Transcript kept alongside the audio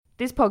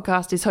This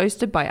podcast is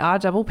hosted by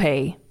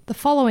RPP. The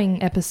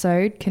following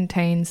episode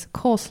contains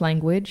coarse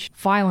language,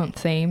 violent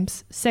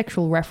themes,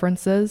 sexual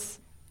references,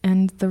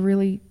 and the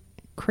really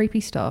creepy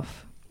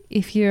stuff.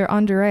 If you're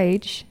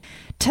underage,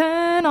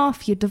 turn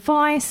off your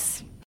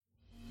device.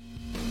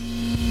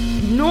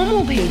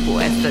 Normal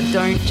people, Esther,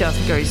 don't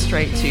just go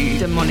straight to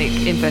demonic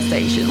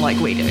infestation like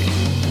we do.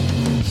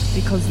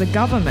 Because the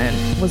government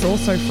was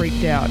also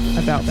freaked out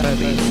about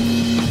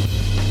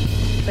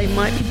They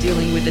might be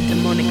dealing with a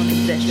demonic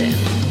possession.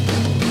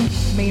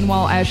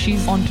 Meanwhile, as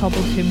she's on top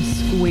of him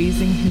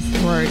squeezing his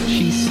throat,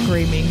 she's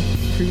screaming,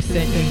 "Who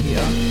sent you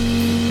here?"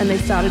 And they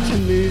started to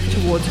move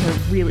towards her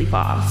really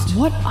fast.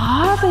 What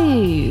are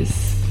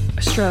these?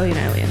 Australian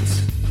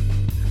aliens.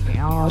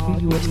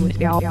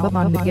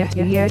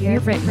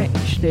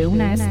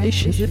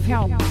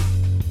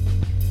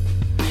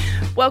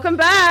 Welcome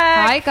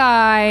back. Hi,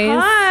 guys.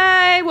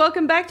 Hi.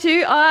 Welcome back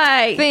to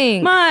I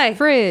Think My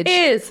Fridge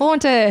is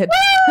Haunted.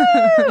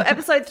 Woo!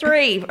 Episode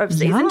 3 of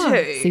season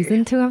 2.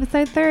 Season 2,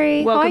 episode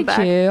 3. Welcome Hi,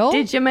 back. Jill.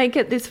 Did you make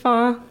it this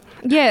far?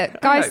 Yeah,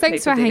 guys, hope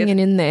thanks for people did. hanging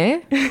in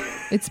there.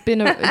 It's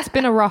been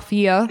a rough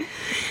year,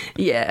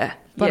 Yeah.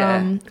 but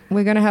yeah.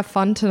 we're gonna have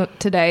fun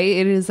today.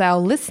 It is our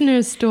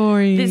listener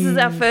story. This is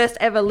our first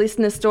ever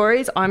listener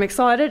stories. I'm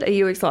excited. Are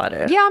you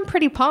excited? Yeah, I'm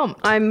pretty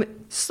pumped. I'm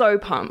so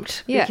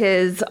pumped Yeah.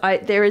 because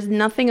there is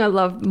nothing I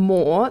love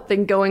more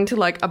than going to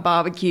like a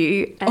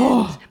barbecue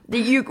and do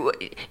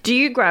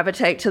you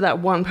gravitate to that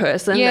one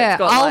person Yeah, that's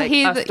got I'll like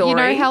hear a that. story? You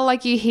know how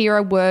like you hear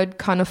a word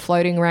kind of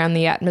floating around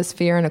the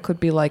atmosphere, and it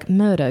could be like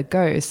murder,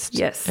 ghost.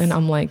 Yes. and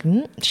I'm like,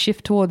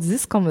 shift towards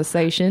this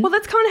conversation. Well,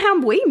 that's kind of how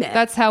we met.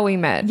 That's how we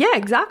met. yeah,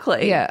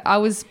 exactly. Yeah, I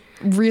was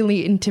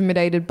really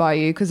intimidated by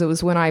you because it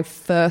was when I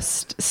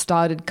first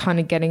started kind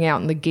of getting out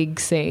in the gig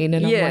scene,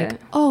 and Yeah. I'm like,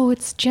 oh,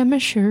 it's Gemma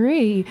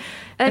Cherie.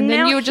 And then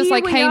now you were just here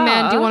like, we hey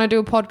man, do you are. want to do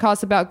a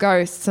podcast about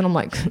ghosts? And I'm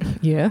like,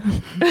 yeah.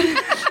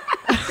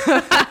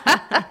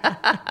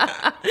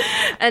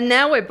 And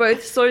now we're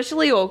both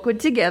socially awkward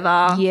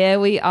together. Yeah,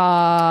 we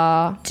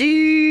are.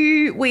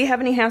 Do we have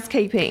any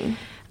housekeeping?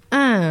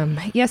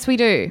 Yes, we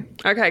do.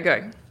 Okay,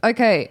 go.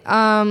 Okay,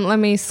 let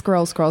me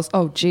scroll.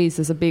 Oh, geez,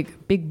 there's a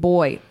big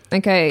boy.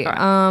 Okay, All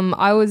right.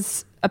 I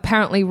was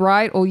apparently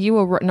right, or you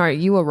were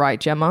you were right,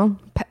 Gemma,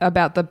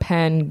 about the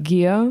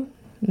Pangaea,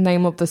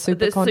 name of the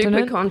supercontinent.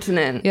 The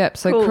supercontinent. Yep,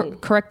 so Cool.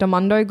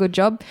 correctamundo, good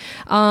job.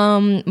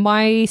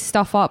 My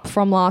stuff up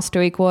from last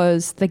week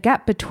was the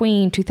gap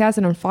between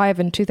 2005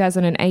 and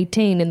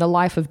 2018 in the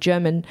life of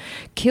German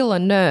killer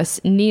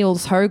nurse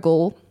Niels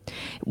Hogel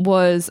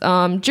was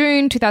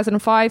June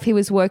 2005. He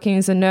was working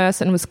as a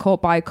nurse and was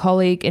caught by a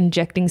colleague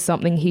injecting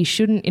something he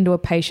shouldn't into a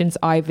patient's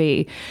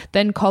IV.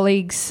 Then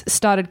colleagues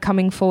started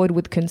coming forward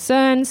with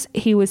concerns.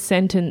 He was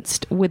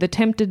sentenced with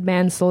attempted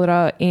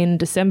manslaughter in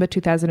December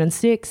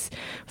 2006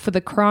 for the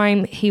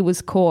crime he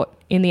was caught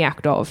in the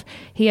act of.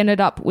 He ended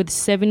up with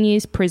 7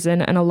 years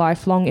prison and a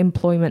lifelong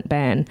employment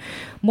ban.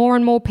 More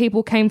and more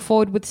people came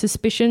forward with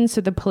suspicions,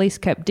 so the police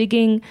kept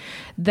digging.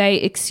 They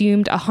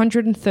exhumed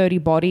 130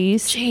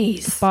 bodies.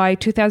 Jeez. By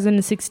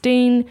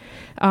 2016,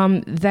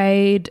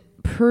 they'd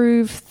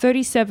proved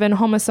 37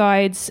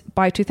 homicides.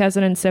 By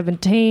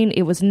 2017,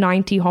 it was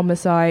 90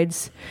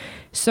 homicides.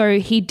 So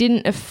he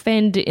didn't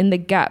offend in the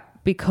gap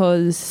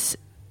because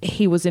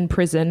he was in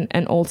prison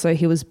and also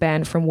he was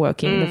banned from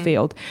working in the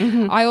field.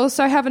 Mm-hmm. I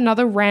also have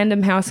another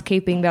random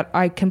housekeeping that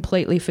I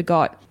completely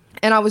forgot.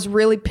 And I was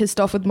really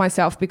pissed off with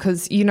myself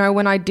because, you know,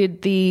 when I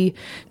did the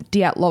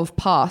Dyatlov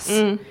Pass,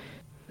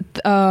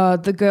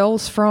 the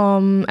girls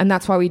from And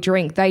That's Why We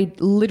Drink, they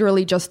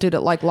literally just did it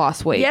like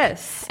last week.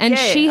 Yes. And Yeah,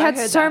 she I had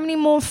heard so that. many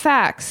more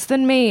facts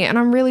than me. And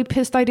I'm really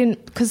pissed I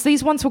didn't, because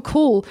these ones were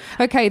cool.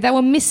 Okay, they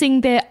were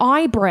missing their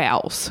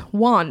eyebrows.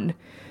 One.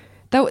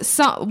 They were,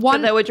 one.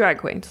 But they were drag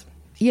queens.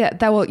 Yeah,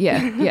 they were.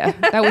 Yeah.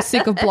 They were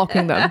sick of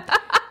blocking them.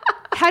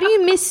 How do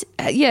you miss?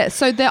 Yeah,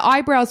 so their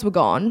eyebrows were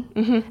gone,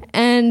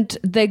 and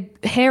their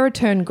hair had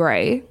turned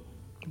grey.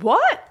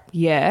 What?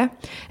 Yeah,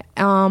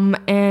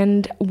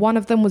 and one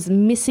of them was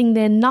missing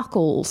their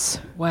knuckles.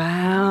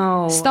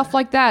 Wow. Stuff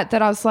like that.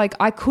 That I was like,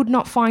 I could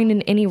not find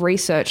in any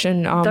research.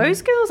 And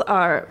Those girls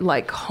are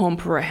like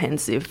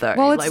comprehensive though.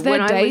 Well, it's like,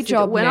 their day listened-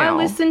 job When I now.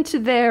 listened to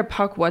their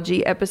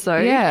Pukwudgie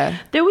episode, Yeah.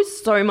 there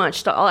was so much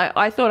stuff.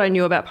 I thought I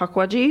knew about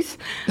Pukwudgies,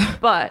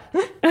 but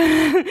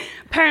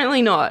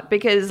apparently not,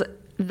 because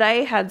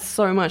they had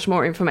so much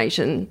more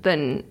information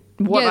than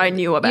what I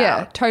knew about.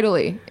 Yeah,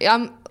 totally.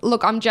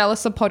 Look, I'm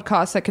jealous of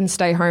podcasts that can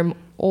stay home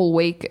all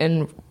week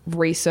and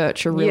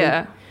research a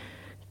really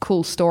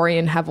cool story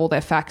and have all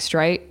their facts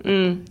straight.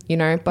 You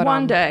know, but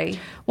One day.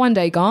 One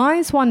day,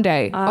 guys. One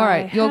day. All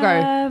right, you'll go. I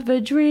have a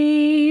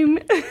dream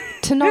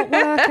To not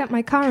work at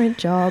my current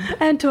job.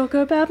 and talk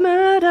about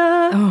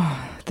murder.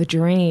 The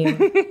dream.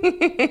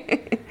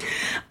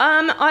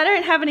 I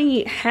don't have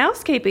any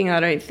housekeeping, I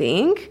don't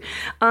think.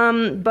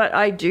 But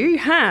I do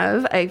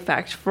have a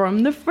fact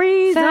from the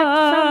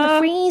freezer.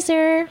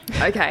 Freezer.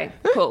 Okay,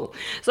 cool.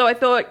 So I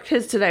thought,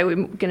 because today we're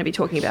going to be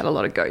talking about a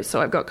lot of ghosts,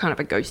 so I've got kind of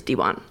a ghosty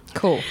one.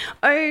 Cool.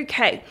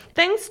 Okay,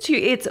 thanks to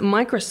its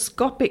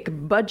microscopic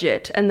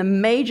budget and the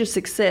major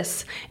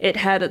success it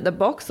had at the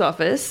box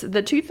office,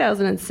 the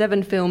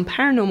 2007 film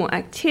Paranormal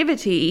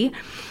Activity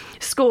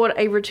scored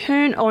a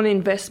return on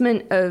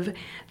investment of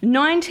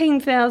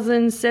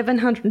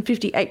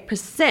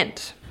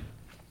 19,758%.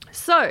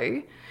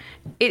 So,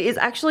 it is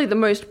actually the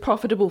most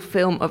profitable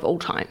film of all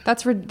time.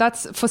 That's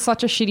for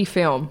such a shitty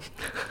film.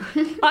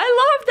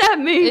 I love that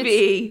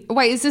movie.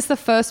 Wait, is this the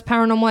first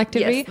Paranormal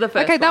Activity? Yes, the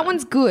first Okay, that one.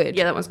 one's good.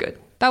 Yeah, that one's good.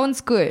 That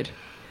one's good.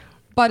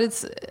 But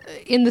it's,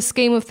 in the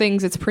scheme of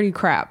things, it's pretty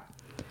crap.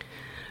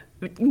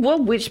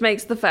 Well, which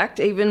makes the fact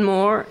even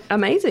more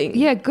amazing.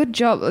 Yeah, good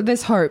job.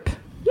 There's hope.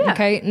 Yeah.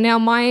 Okay, now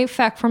my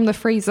fact from the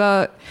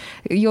freezer,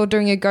 you're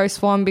doing a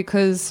ghost one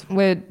because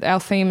our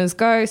theme is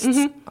ghosts.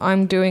 Mm-hmm.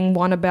 I'm doing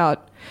one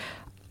about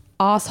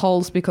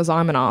assholes because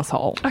I'm an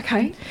asshole.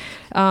 Okay.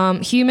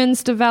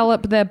 Humans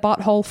develop their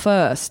butthole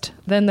first,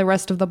 then the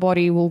rest of the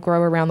body will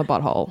grow around the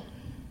butthole.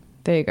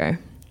 There you go.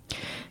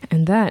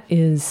 And that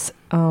is,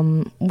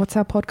 what's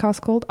our podcast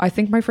called? I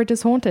Think My Fridge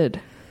is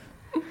Haunted.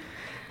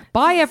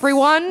 Bye,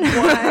 everyone.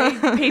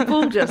 Why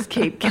people just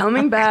keep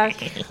coming back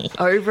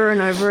over and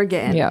over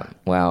again. Yeah,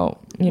 well,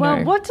 you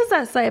know. What does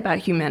that say about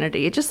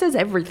humanity? It just says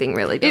everything,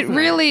 really, doesn't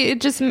It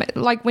just,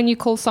 like, when you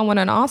call someone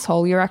an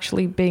asshole, you're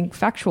actually being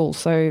factual,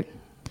 so...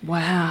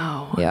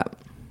 Wow. Yeah.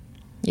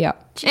 Yeah.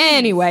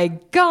 Anyway,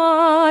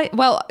 guys.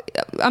 Well,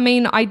 I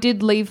mean, I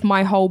did leave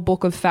my whole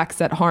book of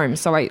facts at home,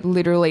 so I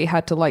literally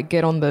had to like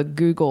get on the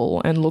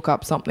Google and look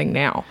up something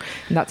now.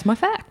 And that's my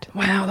fact.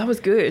 Wow, that was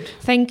good.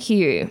 Thank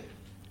you.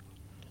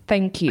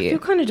 Thank you. I feel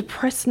kind of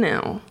depressed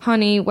now.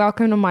 Honey,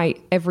 welcome to my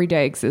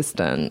everyday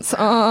existence.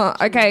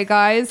 Okay,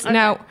 guys. Okay.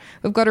 Now,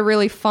 we've got a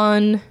really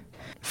fun,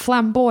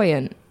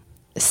 flamboyant,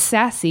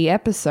 sassy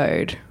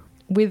episode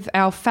with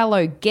our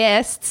fellow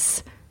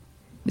guests.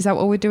 Is that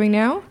what we're doing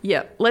now?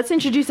 Yeah, let's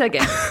introduce our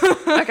guest.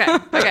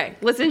 Okay,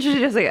 let's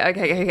introduce our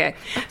guest. Okay.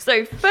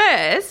 So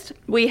first,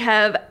 we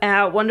have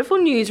our wonderful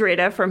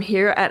newsreader from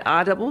here at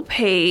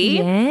RPP.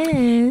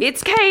 Yes.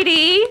 It's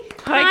Katie.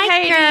 Hi,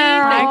 Katie.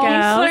 girl. Thank Hi, you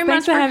girls. so much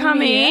Thanks for for having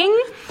me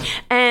coming.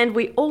 And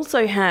we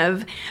also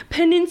have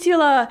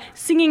Peninsula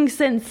singing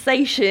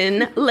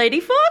sensation, Lady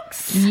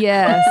Fox.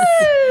 Yes.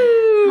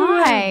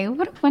 Woo! Hi,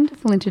 what a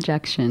wonderful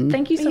introduction.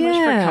 Thank you so much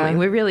for Yeah. coming.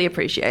 We really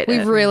appreciate We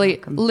it.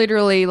 really,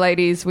 literally,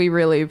 ladies, we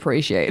really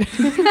appreciate it.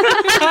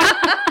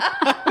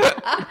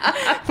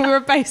 We were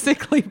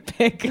basically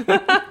big.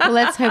 Well,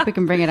 let's hope we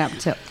can bring it up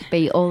to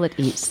be all it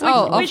is.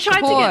 Oh, We of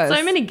tried to get so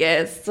course. many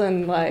guests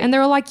and like... And they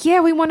were like, yeah,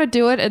 we want to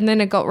do it. And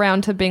then it got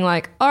round to being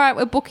like, all right,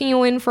 we're booking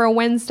you in for a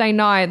Wednesday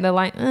night. And they're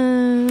like,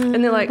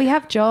 and they're like, we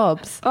have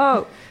jobs.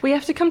 oh, we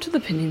have to come to the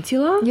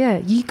Peninsula? Yeah,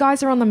 you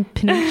guys are on the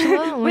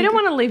peninsula. We don't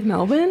want to leave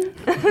Melbourne.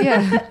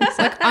 Yeah. It's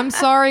like, I'm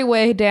sorry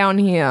we're down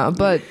here.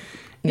 But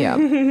yeah,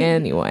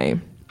 anyway.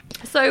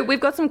 So we've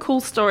got some cool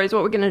stories.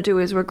 What we're going to do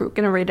is we're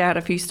going to read out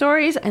a few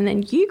stories, and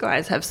then you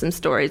guys have some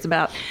stories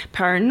about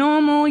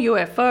paranormal,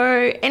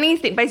 UFO,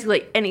 anything,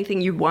 basically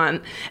anything you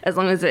want, as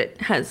long as it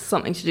has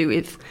something to do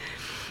with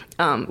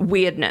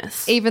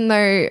weirdness. Even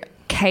though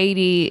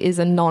Katie is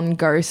a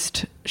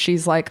non-ghost,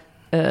 she's like,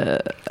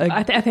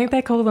 I think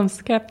they call them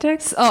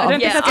skeptics. Oh, I don't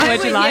Yeah, think that's the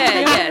word you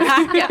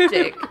like. yeah,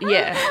 skeptic.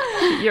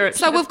 Yeah. You're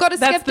so we've got a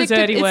That's the skeptic.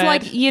 dirty It's word.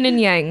 like yin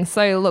and yang.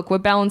 So look, we're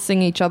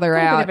balancing each other A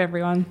bit out. of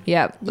everyone.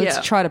 Yeah, let's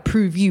Yeah. try to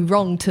prove you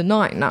wrong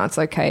tonight. No, it's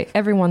okay.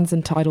 Everyone's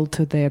entitled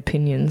to their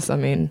opinions. I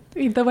mean,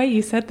 The way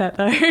you said that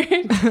though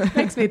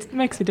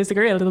makes me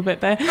disagree a little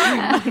bit there.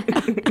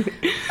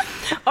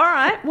 All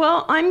right.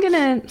 Well, I'm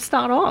going to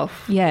start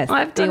off. Yes,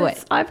 do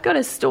it. I've got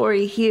a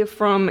story here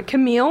from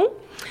Camille,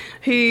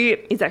 who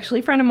is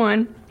actually a friend of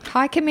mine,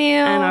 hi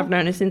Camille. and I've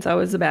known her since I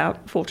was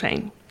about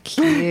 14.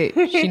 Cute.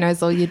 She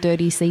knows all your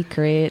dirty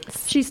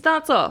secrets. She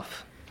starts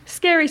off,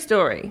 scary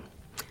story.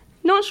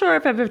 Not sure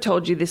if I've ever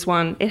told you this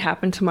one. It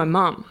happened to my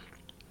mum.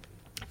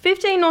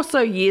 15 or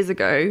so years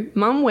ago,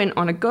 Mum went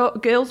on a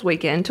girls'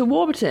 weekend to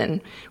Warburton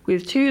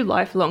with two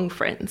lifelong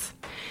friends.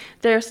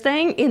 They're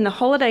staying in the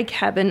holiday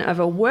cabin of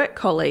a work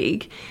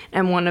colleague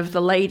and one of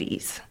the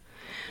ladies.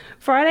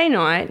 Friday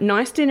night,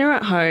 nice dinner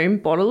at home,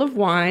 bottle of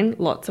wine,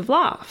 lots of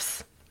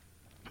laughs.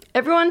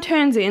 Everyone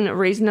turns in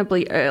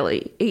reasonably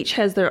early. Each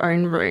has their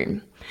own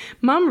room.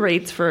 Mum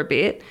reads for a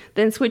bit,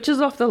 then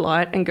switches off the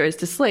light and goes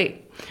to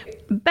sleep.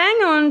 Bang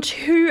on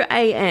 2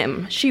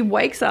 a.m, she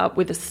wakes up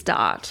with a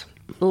start,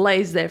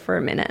 lays there for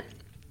a minute.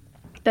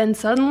 Then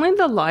suddenly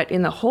the light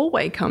in the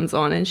hallway comes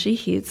on and she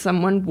hears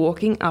someone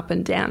walking up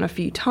and down a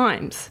few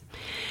times.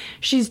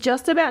 She's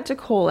just about to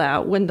call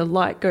out when the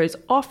light goes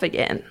off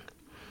again.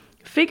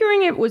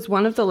 Figuring it was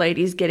one of the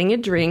ladies getting a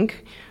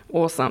drink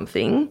or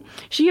something,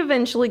 she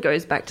eventually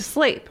goes back to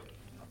sleep.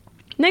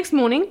 Next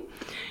morning,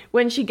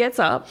 When she gets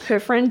up, her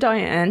friend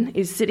Diane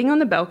is sitting on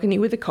the balcony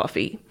with a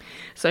coffee.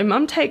 So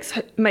Mum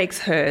makes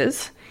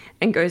hers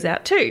and goes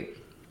out too.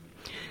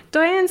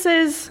 Diane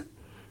says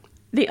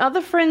the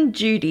other friend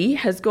Judy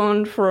has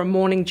gone for a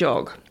morning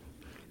jog.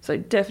 So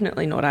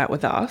definitely not out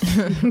with us.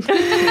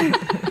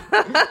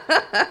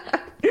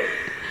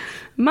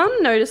 Mum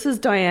notices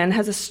Diane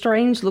has a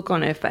strange look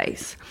on her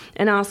face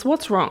and asks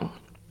what's wrong.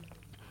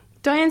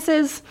 Diane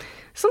says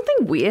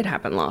something weird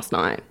happened last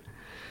night.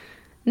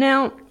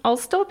 Now, I'll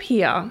stop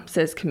here,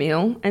 says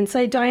Camille, and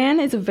say Diane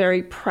is a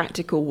very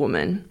practical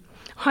woman.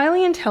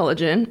 Highly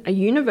intelligent, a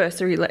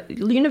university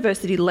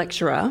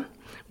lecturer,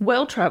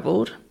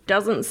 well-travelled,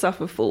 doesn't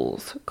suffer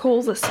fools,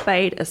 calls a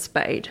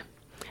spade.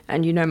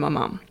 And you know my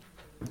mum.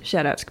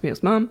 Shout out to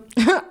Camille's mum.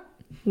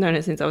 Known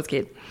her since I was a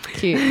kid.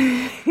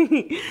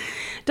 Cute.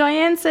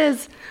 Diane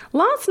says,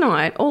 last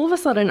night, all of a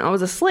sudden I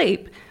was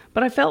asleep,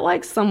 but I felt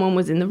like someone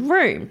was in the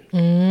room.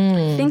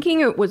 Thinking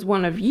it was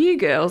one of you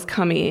girls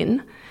coming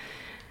in,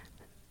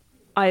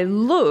 I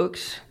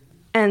looked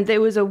and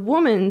there was a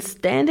woman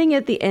standing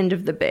at the end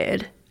of the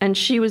bed and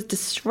she was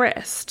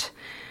distressed.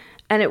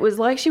 And it was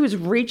like she was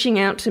reaching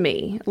out to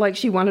me, like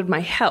she wanted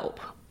my help.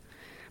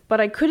 But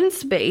I couldn't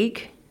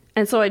speak,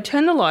 and so I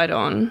turned the light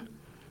on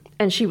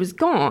and she was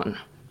gone.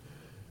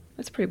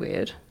 That's pretty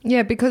weird.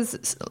 Yeah,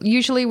 because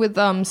usually with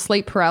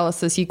sleep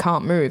paralysis, you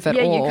can't move at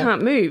all. Yeah, you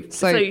can't move.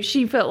 So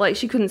she felt like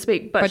she couldn't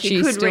speak, but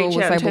she could still reach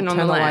was out and able turn on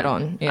the light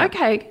on. Yeah.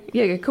 Okay.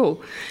 Yeah,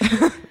 cool.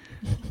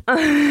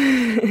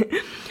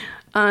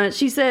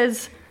 She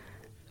says,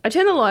 I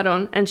turned the light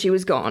on and she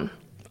was gone.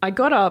 I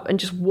got up and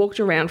just walked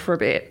around for a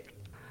bit.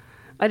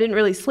 I didn't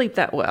really sleep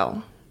that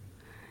well.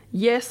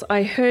 Yes,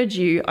 I heard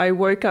you. I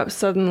woke up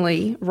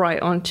suddenly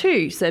right on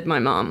too, said my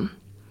mum.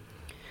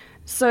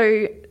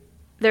 So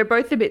they're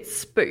both a bit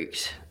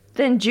spooked.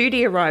 Then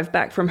Judy arrived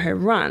back from her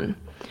run.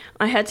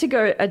 I had to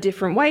go a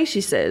different way,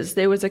 she says.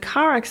 There was a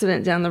car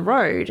accident down the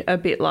road a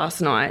bit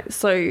last night,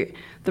 so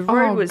the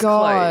road was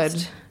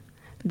closed.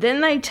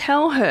 Then they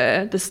tell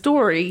her the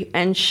story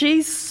and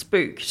she's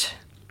spooked.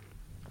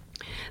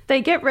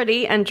 They get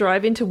ready and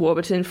drive into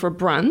Warburton for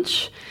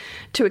brunch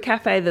to a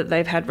cafe that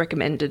they've had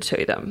recommended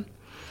to them.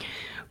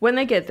 When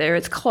they get there,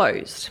 it's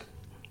closed.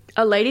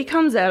 A lady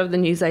comes out of the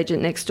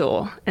newsagent next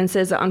door and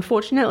says that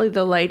unfortunately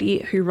the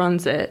lady who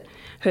runs it,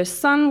 her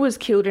son was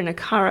killed in a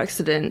car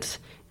accident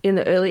in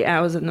the early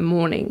hours of the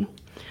morning.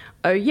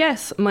 Oh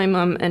yes, my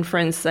mum and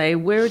friends say,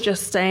 we're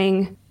just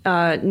staying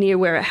near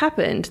where it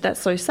happened.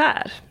 That's so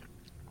sad.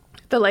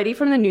 The lady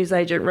from the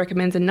newsagent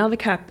recommends another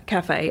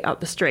cafe up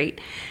the street,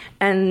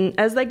 and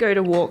as they go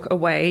to walk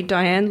away,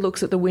 Diane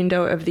looks at the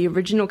window of the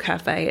original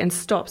cafe and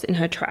stops in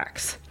her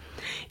tracks.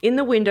 In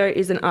the window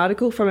is an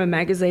article from a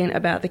magazine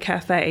about the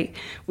cafe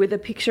with a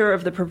picture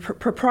of the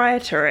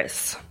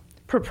proprietress.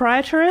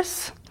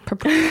 Proprietress?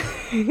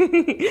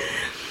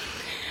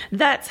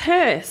 That's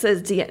her,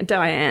 says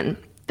Diane.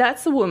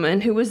 That's the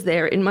woman who was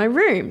there in my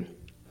room.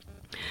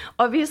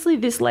 Obviously,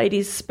 this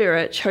lady's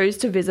spirit chose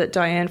to visit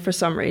Diane for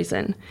some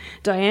reason.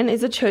 Diane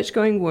is a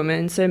church-going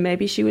woman, so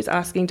maybe she was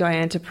asking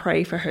Diane to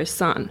pray for her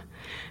son.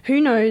 Who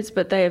knows,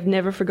 but they have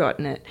never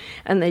forgotten it,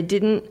 and they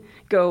didn't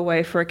go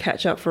away for a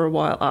catch-up for a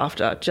while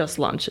after, just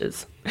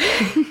lunches.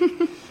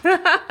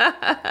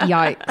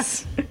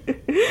 Yikes.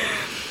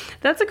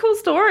 That's a cool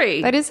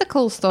story. That is a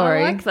cool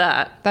story. I like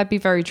that. That'd be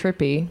very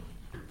trippy.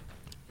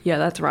 Yeah,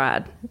 that's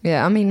rad.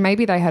 Yeah, I mean,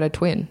 maybe they had a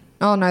twin.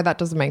 Oh, no, that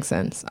doesn't make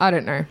sense. I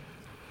don't know.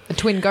 A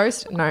twin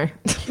ghost? No.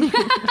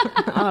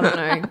 I don't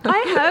know.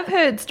 I have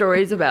heard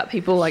stories about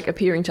people like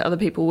appearing to other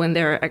people when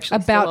they're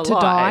actually about still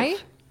to alive.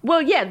 die?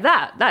 Well, yeah,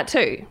 that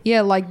too.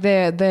 Yeah, like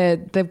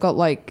they've got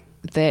like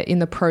they're in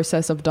the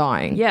process of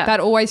dying. Yeah. That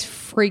always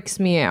freaks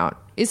me out.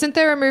 Isn't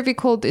there a movie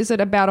called Is It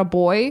About a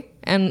Boy?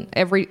 And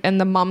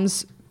the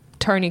mum's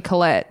Toni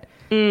Collette.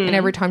 And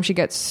every time she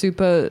gets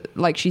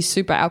she's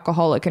super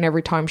alcoholic, and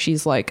every time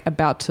she's like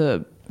about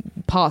to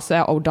pass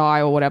out or die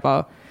or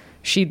whatever,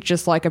 she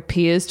just like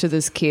appears to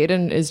this kid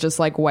and is just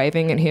like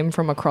waving at him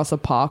from across a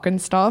park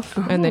and stuff.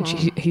 Oh. And then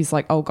he's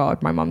like, oh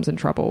God, my mum's in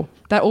trouble.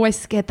 That always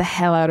scared the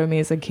hell out of me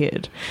as a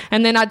kid.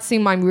 And then I'd see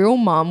my real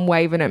mum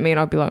waving at me and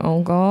I'd be like,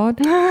 oh God.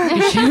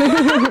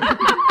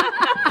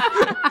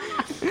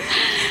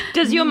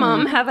 Does your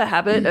mum have a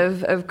habit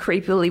of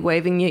creepily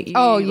waving at you?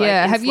 Oh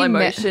yeah, like, have slow you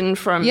motion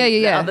from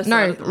the other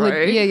side of the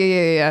road?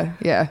 Yeah.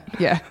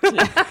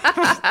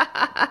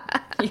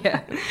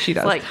 Yeah, she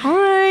does. It's like,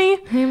 hi,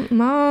 hey,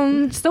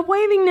 Mum. stop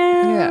waving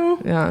now.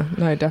 Yeah,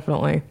 no,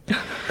 definitely.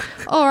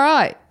 All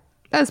right,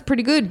 that's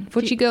pretty good.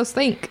 What you girls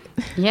think?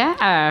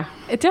 Yeah.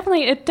 It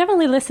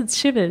definitely elicits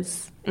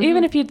shivers. Mm-hmm.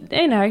 Even if you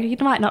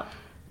might not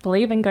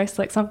believe in ghosts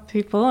like some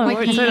people. I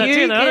won't say that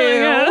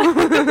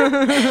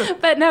too, though.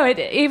 But no,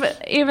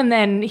 even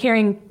then,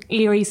 hearing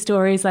eerie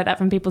stories like that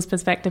from people's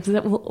perspectives,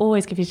 it will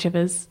always give you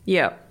shivers.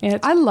 Yeah.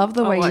 I love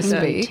the way you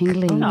speak.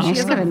 Tingling. She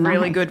has a Nice.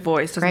 really good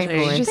voice, doesn't Great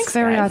she? voice. Just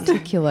very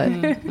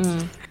articulate.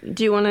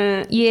 Do you want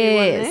to?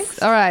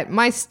 Yes. All right.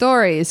 My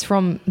story is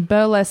from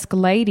Burlesque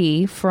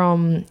Lady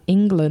from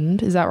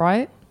England. Is that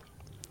right?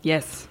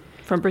 Yes,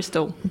 from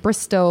Bristol.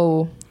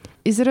 Bristol.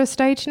 Is it a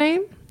stage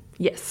name?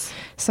 Yes.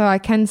 So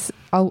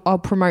I'll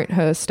promote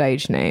her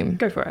stage name.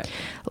 Go for it.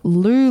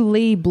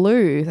 Luli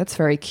Blue. That's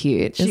very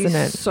cute, isn't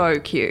it? She's so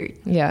cute.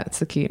 Yeah,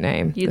 it's a cute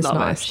name. You'd it's love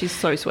nice. her. She's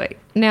so sweet.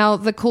 Now,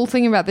 the cool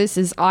thing about this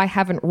is I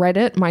haven't read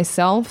it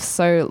myself,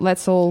 so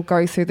let's all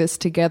go through this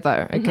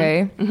together,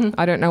 okay?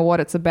 I don't know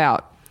what it's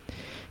about.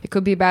 It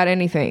could be about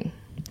anything.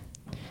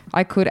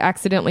 I could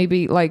accidentally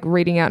be like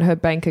reading out her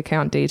bank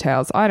account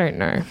details. I don't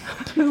know.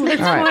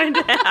 Let's find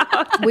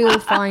out. We will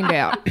find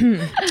out.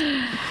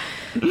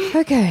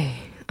 Okay.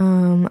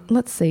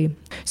 Let's see.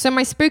 So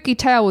my spooky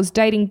tale was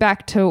dating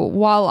back to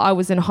while I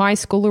was in high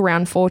school,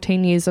 around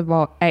 14 years of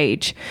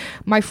age.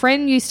 My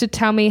friend used to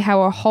tell me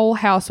how her whole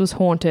house was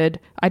haunted.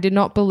 I did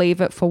not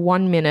believe it for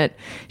 1 minute.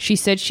 She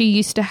said she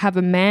used to have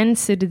a man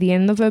sit at the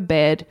end of her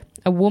bed,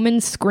 a woman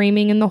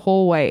screaming in the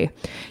hallway.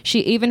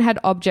 She even had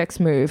objects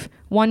move.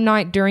 One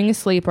night during a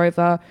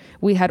sleepover,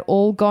 we had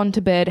all gone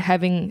to bed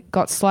having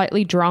got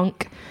slightly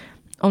drunk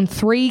on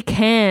 3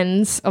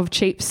 cans of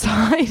cheap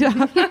cider.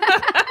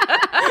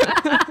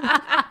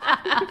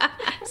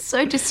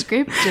 So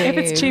descriptive. If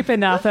it's cheap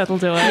enough, that'll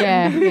do it.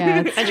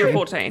 Yeah. And you're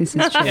 14. This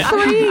is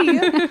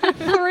true.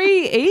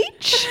 Three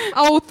each?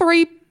 Oh,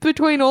 3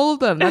 between all of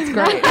them. That's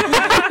great.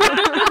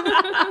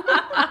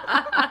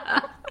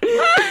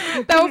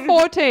 They were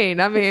 14.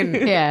 I mean,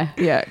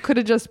 yeah. Could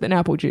have just been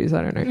apple juice.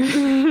 I don't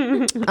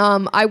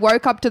know. I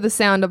woke up to the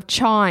sound of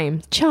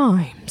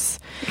chimes.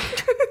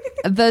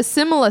 The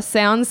similar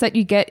sounds that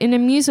you get in a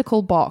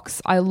musical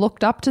box. I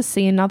looked up to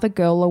see another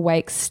girl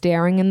awake,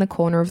 staring in the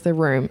corner of the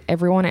room.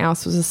 Everyone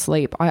else was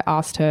asleep. I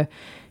asked her,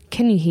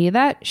 "Can you hear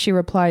that?" She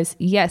replies,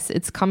 "Yes,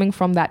 it's coming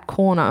from that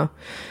corner."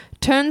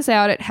 Turns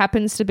out it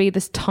happens to be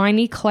this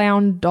tiny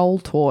clown doll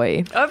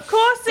toy. Of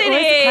course it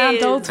Where's the clown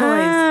is. doll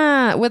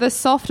toys? With a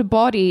soft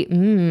body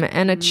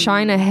and a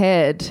china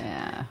head.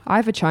 Yeah. I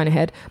have a china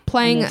head.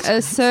 Playing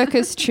a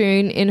circus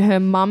tune in her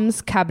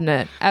mum's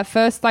cabinet. At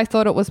first, I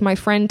thought it was my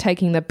friend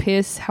taking the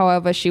piss.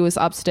 However, she was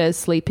upstairs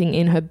sleeping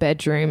in her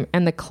bedroom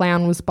and the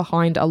clown was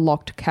behind a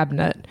locked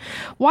cabinet.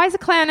 Why is a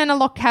clown in a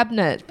locked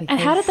cabinet? And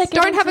how did they get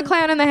Don't have a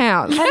clown in the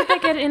house. How did they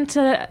get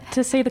into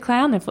to see the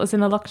clown if it was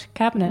in a locked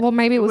cabinet? Well,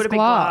 maybe it was Would've been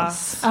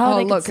glass. Oh,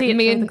 they could see it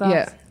through the glass.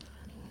 Yeah.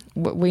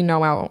 We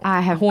know our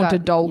I have haunted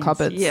got- doll yes.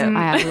 cupboards. Yeah.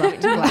 I have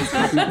locked glass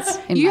cabinets.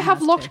 In You my have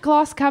house locked too.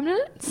 glass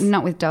cabinets?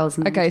 Not with dolls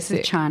in them, Okay, just with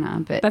sick.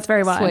 china, but That's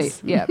very wise.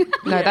 Sweet. Yeah.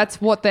 No,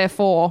 that's what they're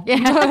for.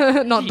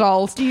 Not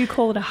dolls. Do you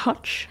call it a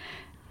hutch?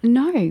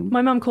 no.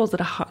 My mum calls it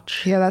a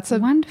hutch. Yeah, that's a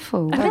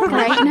Wonderful. What a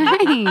great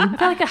name. I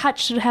feel like a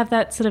hutch should have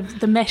that sort of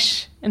the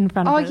mesh in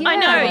front of it. I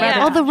know,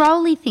 yeah. Or the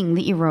rolly thing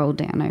that you roll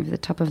down over the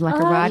top of like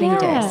a writing yeah.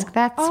 desk.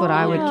 That's what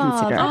I would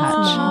consider a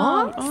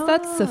hutch. nice.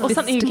 That's sophisticated. Or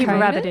something you keep a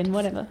rabbit in,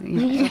 whatever.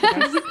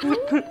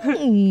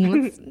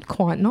 It's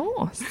quite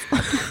nice.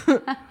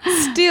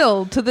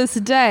 Still, to this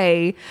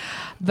day,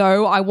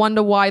 though, I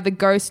wonder why the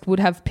ghost would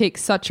have picked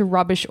such a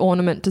rubbish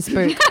ornament to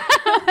spook.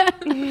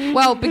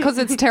 Well, because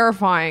it's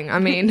terrifying. I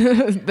mean,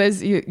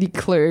 there's your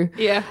clue.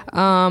 Yeah.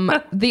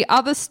 The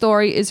other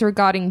story is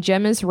regarding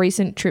Gemma's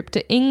recent trip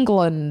to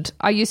England.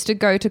 I used to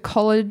go to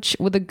college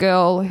with a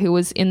girl who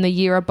was in the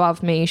year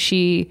above me.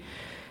 She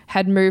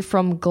had moved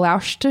from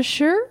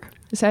Gloucestershire.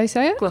 Is that how you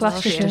say it?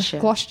 Gloucestershire.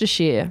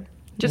 Gloucestershire.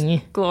 Just Yeah.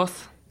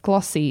 gloss.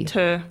 Glossy.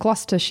 Ter.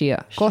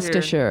 Gloucestershire.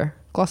 Gloucestershire.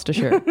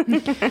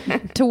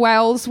 To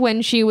Wales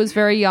when she was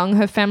very young.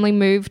 Her family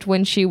moved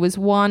when she was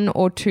 1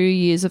 or 2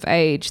 years of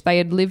age. They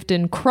had lived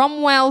in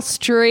Cromwell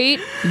Street.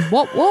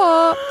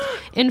 What?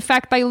 In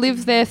fact, they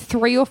lived there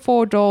 3 or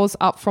 4 doors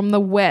up from the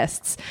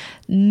Wests.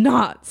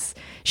 Nuts.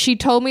 She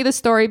told me the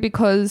story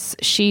because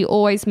she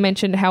always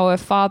mentioned how her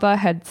father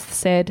had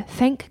said,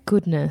 "Thank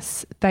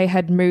goodness they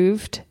had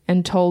moved,"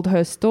 and told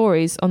her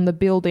stories on the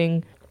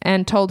building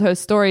and told her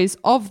stories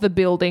of the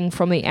building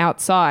from the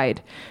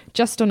outside.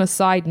 Just on a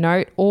side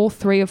note, all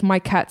 3 of my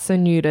cats are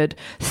neutered.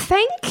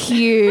 Thank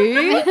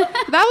you.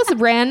 That was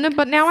random,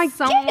 but now I get it.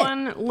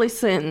 Someone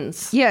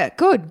listens. Yeah,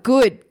 good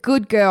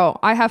girl.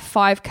 I have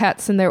 5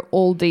 cats and they're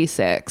all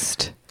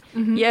desexed.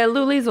 Yeah,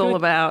 Luli's all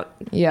about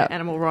Yeah.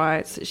 animal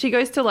rights. She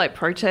goes to like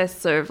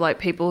protests of like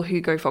people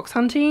who go fox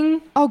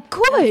hunting. Oh,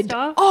 good.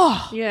 Stuff.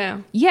 Oh, Yeah.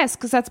 yes,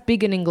 because that's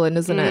big in England,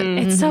 isn't it?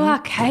 It's so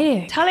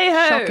archaic. Tally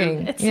ho.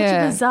 Shocking. It's such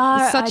a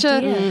bizarre It's such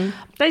idea.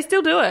 They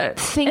still do it.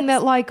 a thing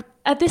that like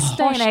At this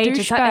day posh and age,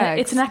 douchebags.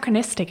 it's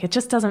anachronistic. It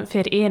just doesn't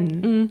fit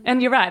in.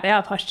 And you're right, they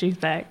are posh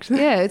douchebags.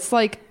 Yeah, it's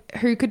like,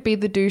 who could be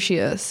the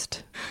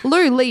douchiest?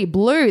 Luli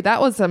Blue,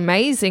 that was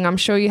amazing. I'm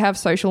sure you have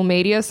social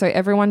media, so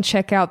everyone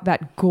check out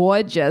that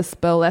gorgeous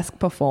burlesque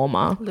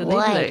performer.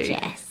 Lily.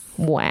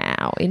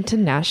 Wow,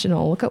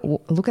 international.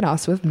 Look at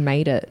us. We've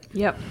made it.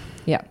 Yep.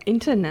 Yep.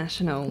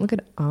 International. Look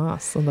at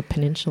us on the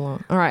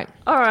peninsula. All right.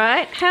 All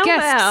right. How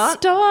Guest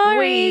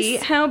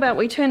stories. how about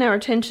we turn our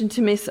attention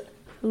to Miss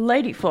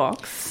Lady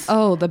Fox?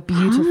 Oh, the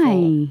beautiful.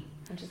 Hi.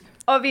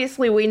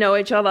 Obviously, we know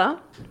each other.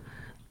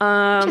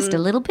 Just a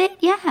little bit,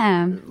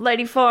 yeah.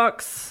 Lady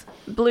Fox,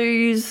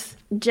 blues,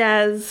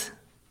 jazz,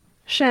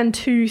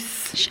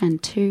 chanteuse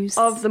Chanteuse.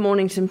 of the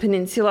Mornington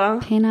Peninsula.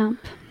 Pin up.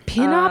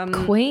 Pin-up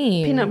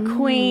queen. Pin-up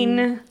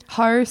queen.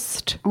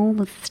 Host. All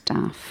the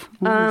stuff.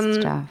 All the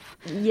stuff.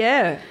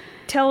 Yeah.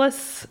 Tell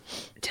us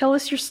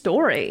your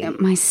story.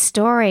 My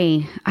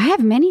story. I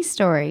have many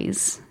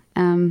stories.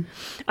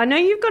 I know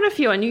you've got a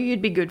few. I knew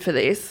you'd be good for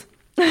this.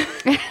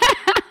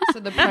 So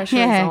the pressure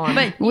is on.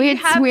 But weird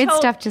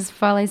stuff just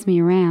follows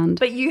me around.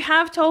 But you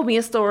have told me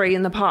a story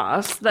in the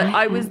past that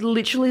I was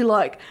literally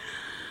like,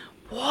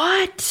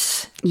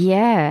 what?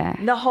 Yeah.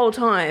 The whole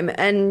time.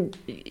 And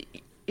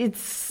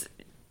it's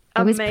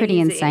amazing. It was pretty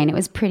insane. It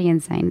was pretty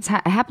insane. It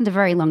happened a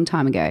very long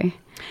time ago.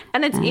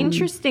 And it's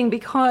interesting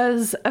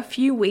because a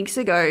few weeks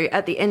ago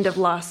at the end of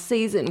last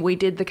season, we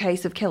did the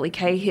case of Kelly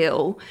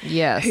Cahill.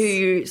 Yes.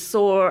 Who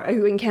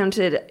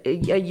encountered a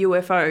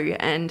UFO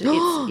and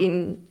its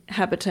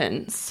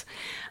inhabitants.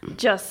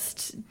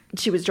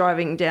 She was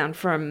driving down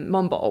from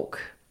Monbulk.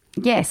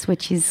 Yes,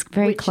 which is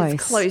very close.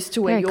 Which is close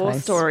to where Very your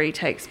close. story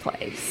takes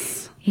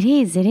place. It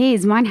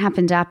is. Mine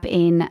happened up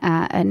in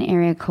an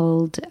area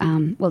called,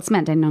 it's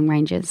Mount Dandenong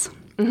Ranges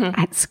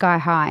at Sky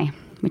High,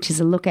 which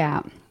is a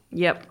lookout.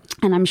 Yep.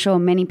 And I'm sure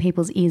many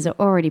people's ears are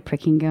already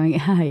pricking going,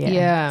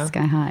 Yeah.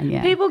 Sky High,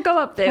 yeah. People go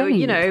up there,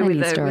 Plenty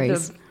with of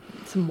stories.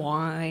 some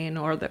wine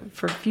or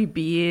for a few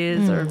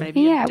beers or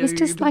maybe Yeah, a it was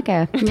just doob. like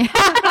a...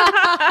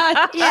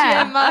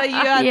 Gemma, you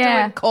had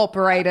to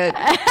incorporate it.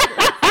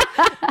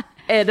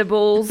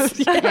 edibles.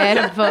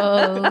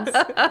 Edibles.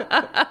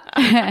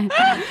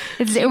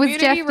 It was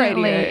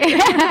definitely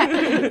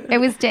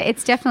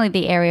it's definitely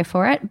the area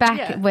for it.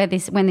 Back when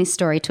this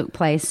story took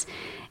place,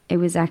 it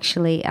was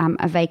actually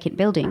a vacant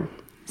building.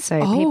 So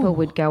people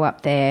would go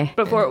up there.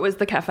 Before it was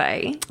the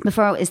cafe.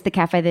 Before it was the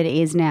cafe that it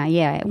is now,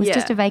 yeah. It was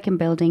just a vacant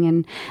building,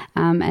 and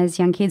as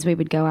young kids we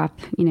would go up,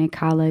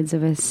 carloads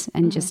of us,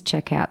 and just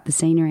check out the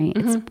scenery.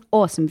 It's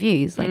awesome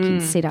views. Like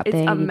you'd sit up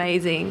there. It's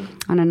amazing.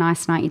 On a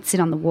nice night, you'd sit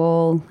on the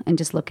wall and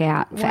just look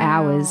out for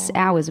hours.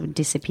 Hours would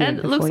disappear. And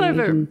it looks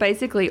over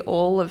basically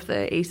all of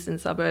the eastern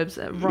suburbs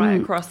right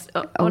across.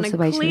 On a the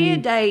way clear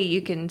through. day,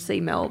 you can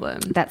see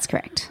Melbourne. That's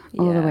correct.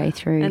 All the way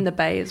through. And the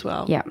bay as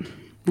well. Yeah.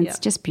 It's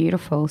just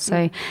beautiful. So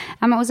it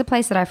was a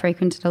place that I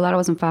frequented a lot. I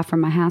wasn't far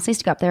from my house. I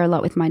used to go up there a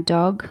lot with my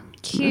dog.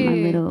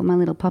 Cute. My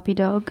little puppy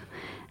dog.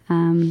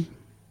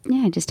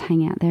 Just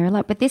hang out there a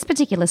lot. But this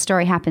particular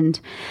story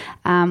happened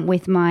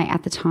with my,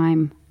 at the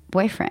time,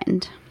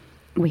 boyfriend.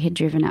 We had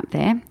driven up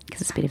there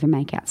because it's a bit of a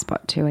make-out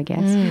spot too, I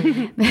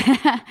guess.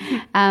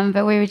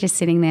 But we were just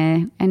sitting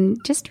there and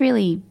just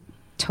really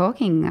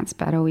talking. That's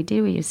about all we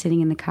did. We were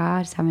sitting in the car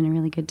just having a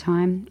really good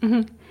time.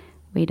 Mm-hmm.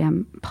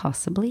 We'd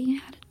possibly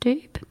had a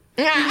doob.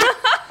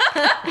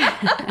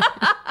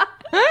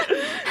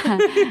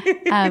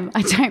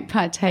 I don't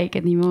partake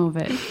anymore,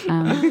 but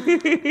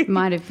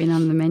might have been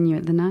on the menu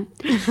at the night.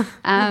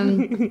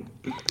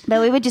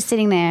 But we were just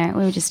sitting there.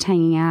 We were just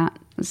hanging out.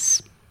 It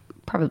was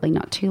probably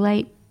not too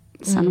late.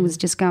 The sun was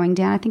just going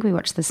down. I think we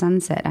watched the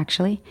sunset,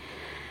 actually.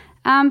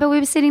 But we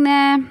were sitting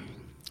there,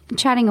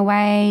 chatting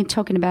away,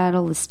 talking about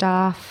all the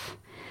stuff.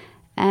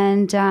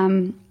 And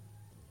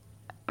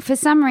for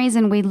some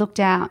reason, we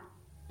looked out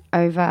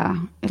over,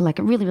 like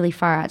really, really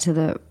far out to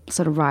the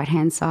sort of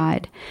right-hand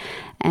side.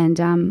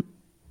 And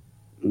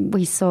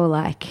we saw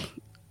like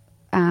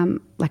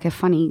a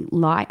funny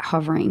light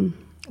hovering.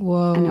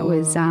 Whoa. And it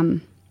was,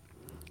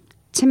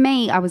 to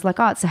me, I was like,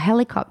 oh, it's a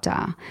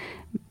helicopter.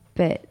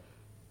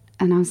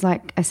 And I was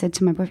like, I said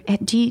to my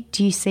boyfriend, do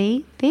you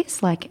see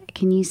this? Like,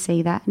 can you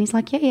see that? And he's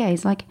like, yeah.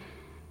 He's like,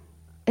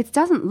 it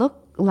doesn't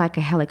look like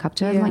a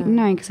helicopter. I was like,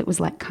 no, because it was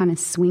like kind of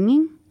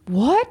swinging.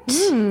 What?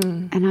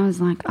 And I was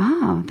like,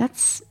 oh,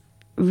 that's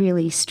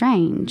really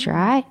strange,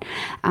 right?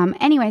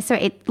 Anyway, so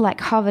it like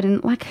hovered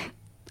and like,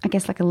 I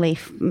guess like a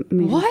leaf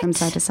moving from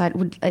side to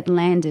side, it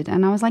landed.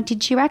 And I was like,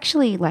 did you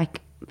actually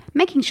like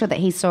making sure that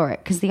he saw it?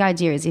 Because the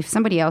idea is if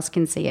somebody else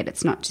can see it,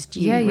 it's not just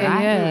you,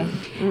 right?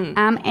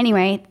 Yeah.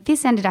 Anyway,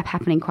 this ended up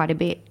happening quite a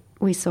bit.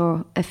 We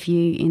saw a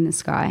few in the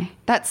sky.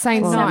 That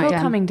same Several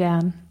night. coming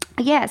down.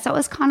 Yeah, so it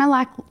was kind of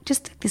like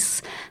just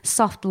this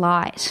soft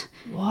light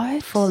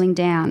falling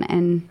down,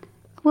 and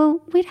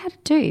well, we'd had a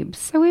doob,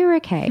 so we were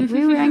okay.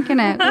 We weren't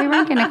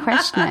gonna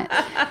question it,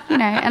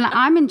 And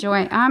I'm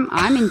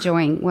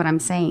enjoying what I'm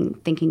seeing,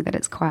 thinking that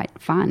it's quite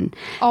fun.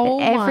 Oh,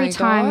 but every my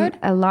time God.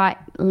 a light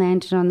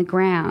landed on the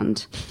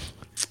ground,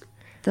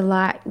 the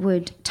light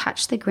would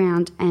touch the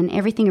ground, and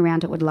everything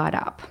around it would light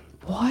up.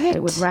 What?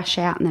 It would rush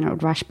out and then it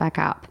would rush back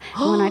up.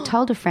 And when I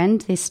told a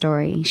friend this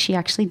story, she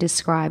actually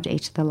described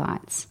each of the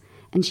lights,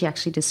 and she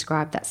actually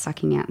described that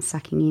sucking out and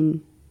sucking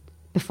in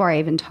before I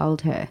even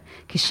told her,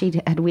 because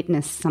she had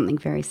witnessed something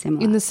very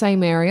similar. In the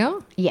same area?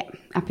 Yeah,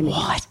 up in the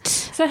What?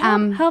 So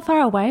how far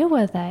away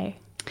were they?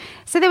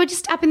 So they were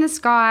just up in the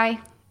sky.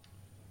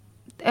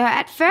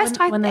 At first,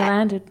 When they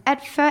landed?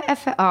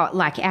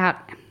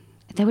 out.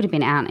 They would have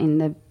been out in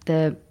the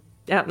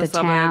Out in the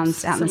towns,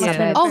 suburbs. out in the So it's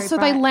suburbs. Oh, very so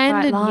they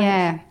landed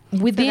Yeah.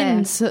 within,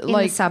 in the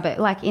like, suburb,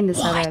 like in the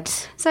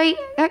suburbs. So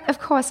of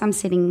course I'm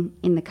sitting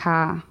in the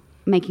car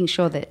making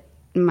sure that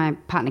my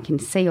partner can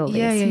see all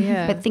this.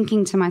 Yeah. But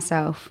thinking to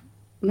myself,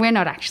 we're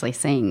not actually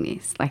seeing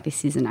this. Like,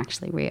 this isn't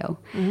actually real.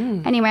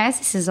 Anyway, as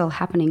this is all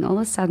happening, all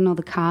of a sudden all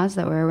the cars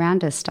that were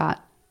around us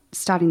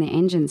starting their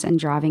engines and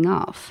driving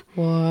off.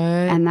 What?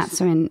 And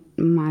that's when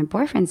my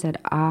boyfriend said,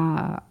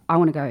 I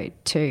want to go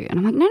too. And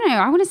I'm like, no,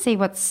 I want to see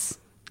what's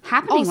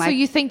happening. Oh, so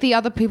you think the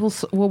other people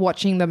were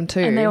watching them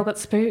too? And they all got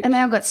spooked. And they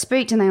all got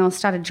spooked and they all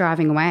started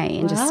driving away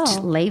and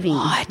just leaving.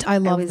 What? I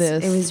love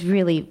this. It was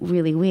really,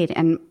 really weird.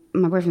 And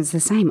my boyfriend's the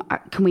same.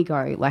 Can we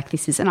go? Like,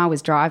 this is, and I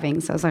was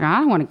driving. So I was like, I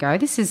don't want to go.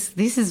 This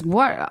is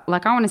what,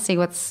 like, I want to see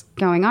what's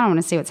going on. I want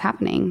to see what's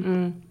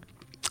happening.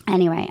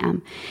 Anyway,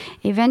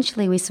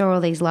 eventually we saw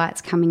all these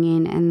lights coming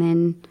in, and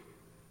then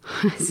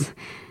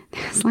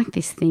there was like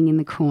this thing in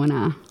the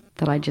corner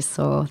that I just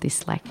saw,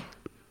 this like,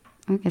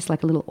 I guess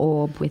like a little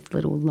orb with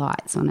little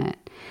lights on it.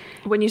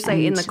 When you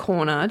say in the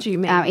corner, do you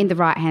mean? In the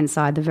right-hand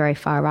side, the very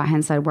far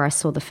right-hand side, where I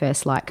saw the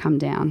first light come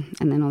down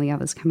and then all the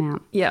others come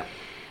out. Yeah.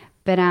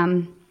 But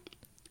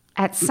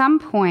at some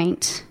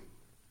point,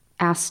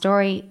 our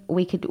story,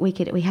 we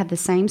had the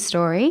same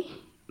story,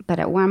 but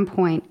at one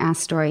point our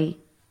story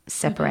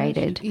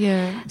separated.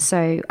 Yeah.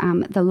 So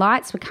the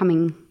lights were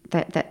coming,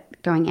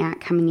 that going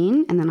out, coming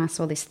in, and then I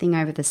saw this thing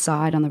over the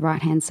side on the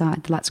right-hand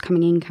side, the lights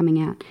coming in,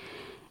 coming out.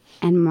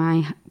 And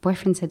my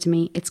boyfriend said to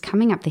me, it's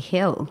coming up the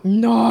hill.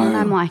 No. And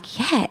I'm like,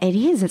 yeah, it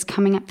is. It's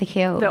coming up the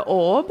hill. The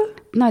orb?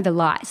 No, the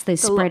lights, the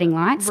spreading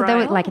lights. So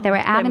right. they were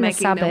out in the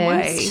making their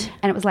way. suburbs,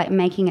 and it was like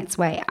making its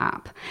way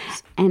up.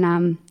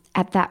 And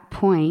at that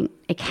point,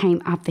 it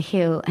came up the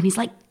hill, and he's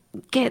like,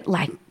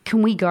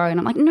 can we go? And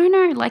I'm like, no,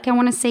 like, I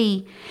want to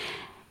see.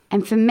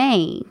 And for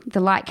me,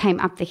 the light came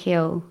up the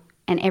hill,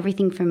 and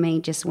everything for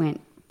me just went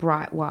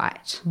bright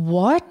white.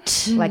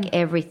 What? Like,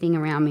 everything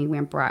around me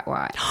went bright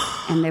white.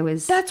 And there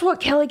was... That's what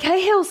Kelly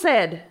Cahill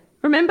said.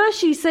 Remember?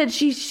 She said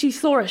she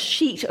saw a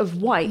sheet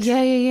of white.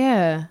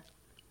 Yeah.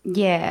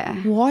 Yeah.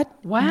 What?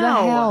 Wow.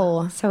 The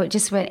hell? So it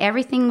just went...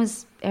 Everything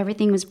was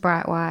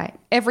bright white.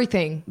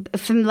 Everything.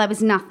 There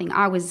was nothing.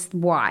 I was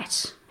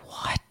white.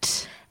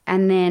 What?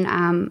 And then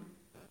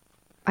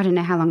I don't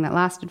know how long that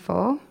lasted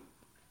for.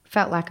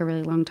 Felt like a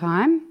really long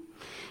time.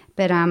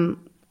 But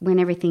when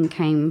everything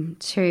came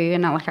to,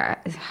 and I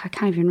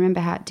can't even remember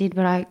how it did,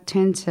 but I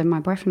turned to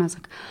my boyfriend. I was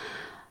like,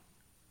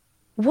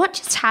 what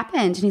just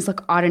happened? And he's like,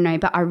 I don't know,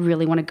 but I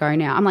really want to go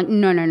now. I'm like,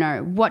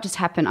 no. What just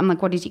happened? I'm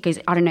like, what did you guys?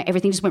 I don't know.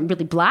 Everything just went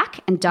really black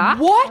and dark.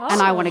 What?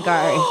 And I want to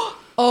go.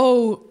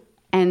 Oh,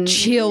 and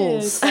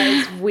chills.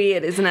 That's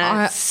weird, isn't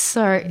it?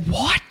 So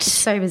what?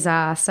 So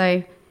bizarre.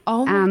 So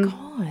Oh my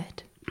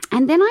God.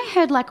 and then I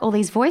heard like all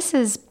these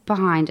voices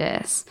behind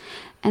us,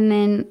 and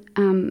then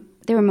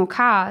there were more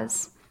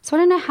cars. So I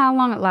don't know how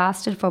long it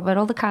lasted for, but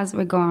all the cars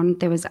were gone.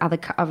 There was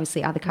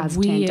obviously other cars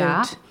turned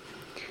up.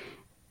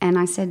 And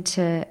I said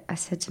to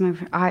my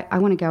friend, I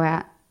want to go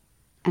out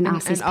and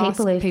ask these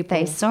people if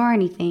they saw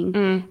anything.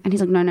 And he's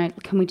like, no,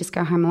 can we just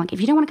go home? I'm like, if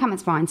you don't want to come,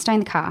 it's fine. Stay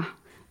in the car.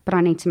 But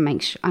I need to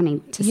make sure. I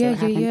need to see what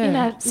happened. You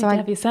need to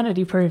have your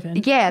sanity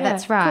proven. Yeah,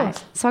 that's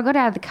right. So I got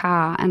out of the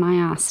car and I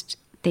asked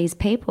these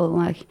people,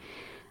 like,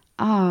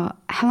 oh,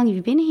 how long have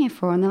you been here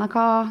for? And they're like,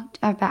 oh,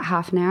 about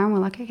half an hour. And we're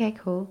like, okay,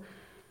 cool.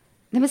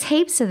 There was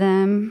heaps of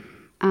them.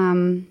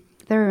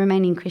 They were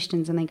Romanian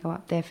Christians and they go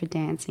up there for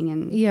dancing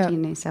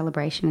and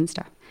celebration and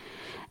stuff.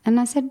 And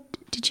I said,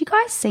 did you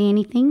guys see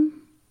anything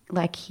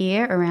like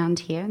around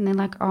here? And they're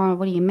like, oh,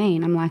 what do you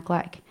mean? I'm like,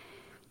 like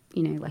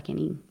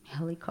any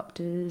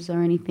helicopters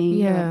or anything?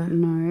 Yeah. Like,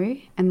 no.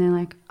 And they're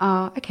like,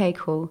 oh, okay,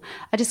 cool.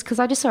 Because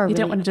I just saw You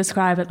don't want to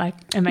describe it like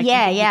and make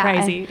it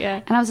crazy.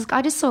 And I was like,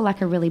 I just saw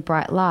like a really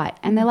bright light.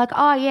 And they're like,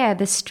 oh, yeah,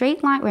 the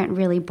street light went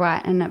really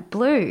bright and it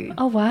blew.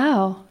 Oh,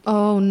 wow.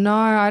 Oh, no,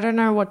 I don't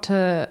know what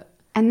to...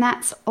 And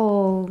that's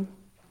all.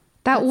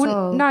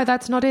 No,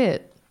 that's not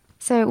it.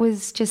 So it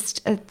was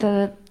just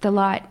the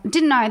light.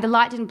 The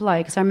light didn't blow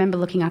because I remember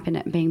looking up in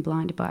it and being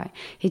blinded by it.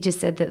 He just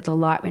said that the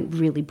light went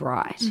really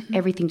bright. Mm-hmm.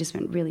 Everything just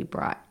went really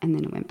bright and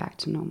then it went back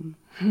to normal.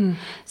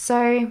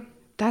 So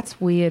that's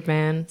weird,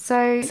 man.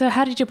 So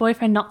how did your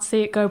boyfriend not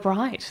see it go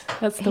bright?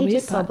 That's the weird He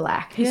just saw part.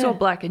 black. He saw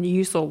black and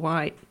you saw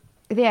white.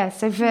 Yeah,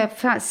 so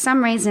for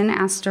some reason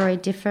our story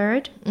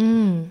differed.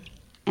 And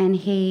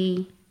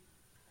he...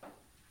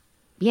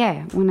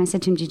 Yeah, when I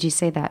said to him, did you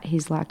see that?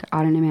 He's like,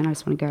 I don't know, man, I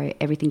just want to go.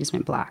 Everything just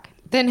went black.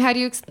 Then how do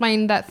you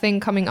explain that thing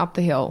coming up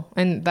the hill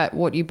and that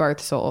what you both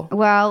saw?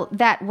 Well,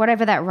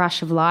 whatever that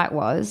rush of light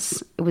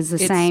was, it was the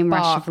same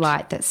rush of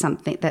light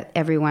that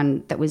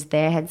everyone that was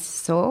there had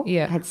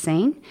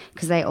seen,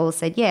 because they all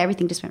said, yeah,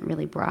 everything just went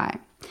really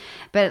bright.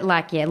 But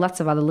lots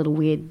of other little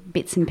weird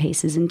bits and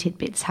pieces and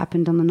tidbits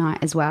happened on the night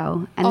as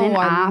well. And then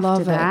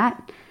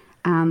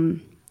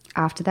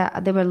after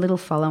that, there were little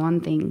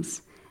follow-on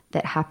things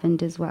that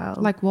happened as well.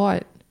 Like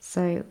what?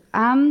 So,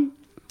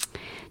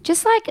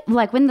 just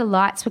like when the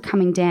lights were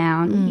coming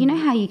down, you know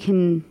how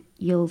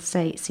you'll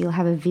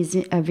have a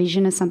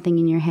vision of something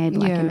in your head,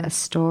 like a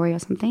story or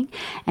something.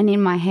 And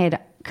in my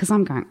head, because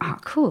I'm going, oh,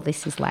 cool,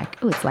 this is like,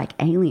 oh, it's like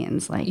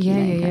aliens, like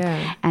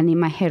yeah. And in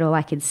my head, all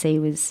I could see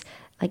was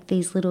like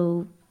these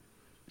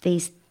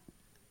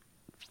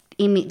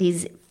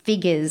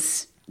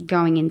figures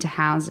going into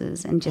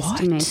houses and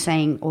just, you know,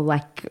 saying, or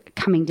like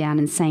coming down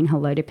and saying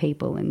hello to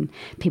people, and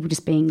people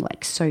just being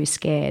like so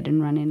scared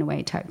and running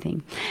away type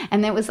thing.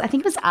 And there was, I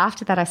think it was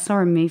after that I saw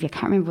a movie. I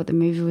can't remember what the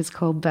movie was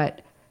called,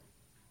 but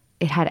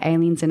it had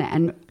aliens in it,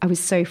 and I was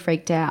so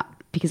freaked out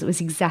because it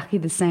was exactly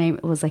the same.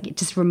 It was like, it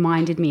just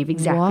reminded me of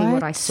exactly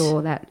what I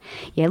saw. That,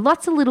 yeah,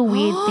 lots of little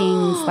weird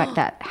things like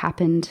that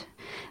happened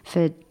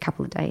for a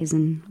couple of days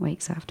and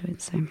weeks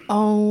afterwards. So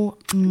Oh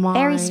my.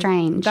 very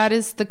strange. That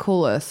is the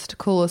coolest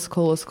weird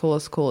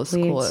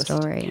coolest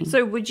story.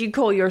 So would you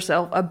call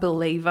yourself a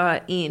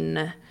believer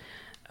in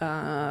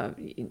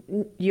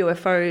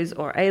UFOs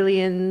or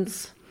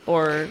aliens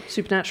or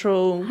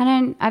supernatural?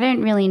 I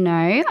don't really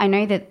know. I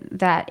know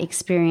that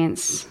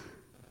experience,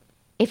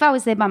 if I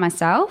was there by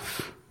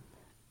myself,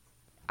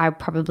 I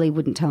probably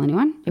wouldn't tell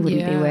anyone. It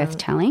wouldn't be worth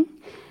telling.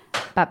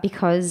 But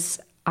because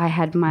I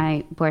had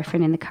my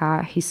boyfriend in the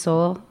car who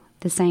saw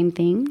the same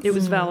things, It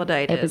was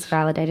validated. It was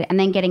validated. And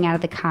then getting out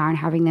of the car and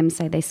having them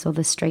say they saw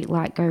the street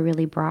light go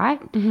really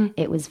bright,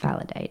 it was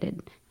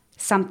validated.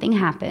 Something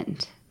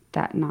happened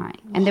that night.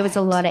 And there was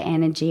a lot of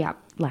energy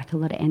up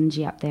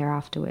there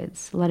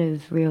afterwards. A lot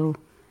of real,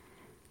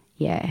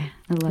 a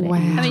lot of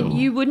energy. I mean,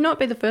 you would not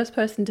be the first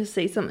person to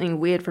see something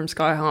weird from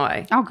sky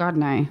high. Oh, God,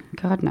 no.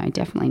 God, no,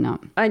 definitely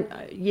not.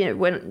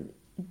 When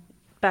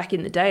back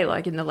in the day,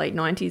 like in the late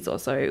 90s or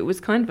so, it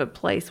was kind of a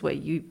place where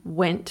you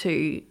went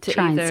to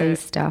Try and either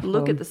see stuff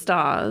look or- at the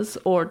stars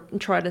or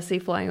try to see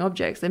flying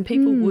objects, and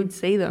people would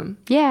see them.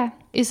 Yeah.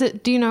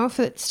 Do you know if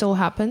it still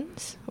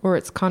happens or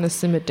it's kind of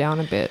simmered down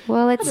a bit?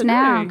 Well, it's don't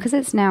now, know. because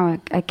it's now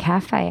a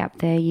cafe up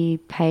there. You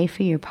pay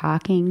for your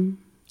parking.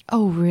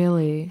 Oh,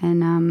 really?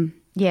 And,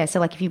 so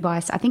like if you buy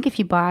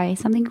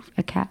something,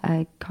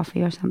 a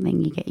coffee or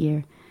something, you get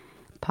your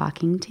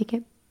parking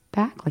ticket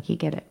back. Like you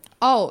get it.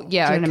 Oh,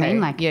 yeah, Do you know okay. what I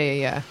mean? Like,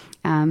 yeah.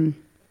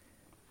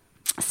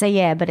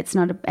 But it's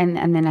not,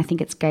 and then I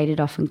think it's gated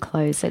off and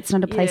closed. So it's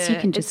not a place you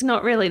can just. It's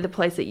not really the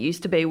place it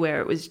used to be,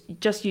 where it was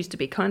just used to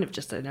be kind of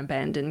just an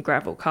abandoned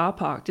gravel car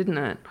park, didn't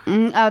it?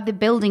 The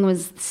building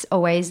was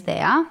always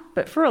there.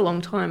 But for a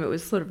long time, it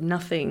was sort of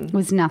nothing. It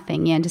was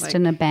nothing, just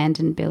an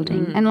abandoned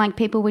building. And like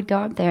people would go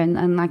up there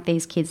and like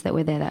these kids that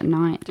were there that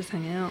night, Just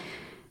hang out.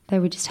 they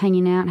were just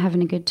hanging out,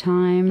 having a good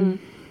time.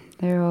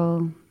 There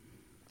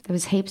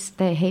was heaps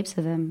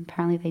of them.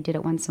 Apparently they did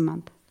it once a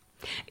month.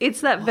 It's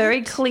that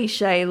very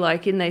cliche,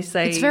 like in they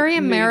say It's very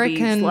movies,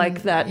 American,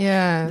 like that.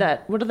 yeah.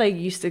 That what do they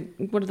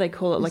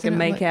call it? Like Isn't a it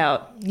make like-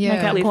 out. Yeah.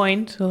 Make out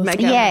point. Or Make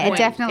Yeah, out it point.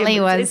 definitely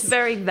was. It's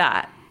very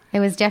that. It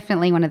was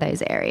definitely one of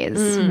those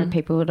areas where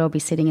people would all be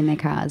sitting in their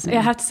cars. And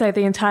I have to say,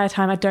 the entire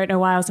time, I don't know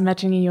why I was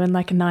imagining you in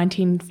like a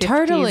 1950s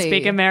Totally.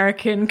 big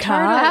American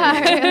car.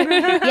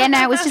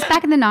 it was just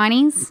back in the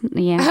 90s.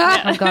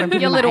 Yeah. Oh, God, I'm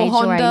giving Your my little age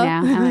away Honda.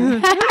 now.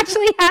 I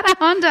actually had a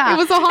Honda. It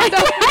was a Honda.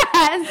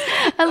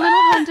 Yes, a little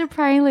Honda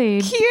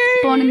Prelude. Cute.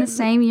 Born in the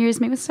same year as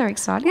me. It was so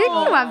exciting. You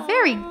are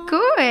very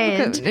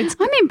good. It's-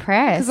 I'm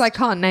impressed. Because I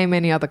can't name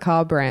any other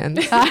car brand.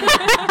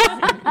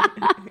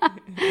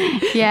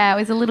 Yeah, it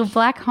was a little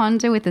black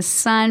Honda with a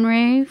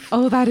sunroof.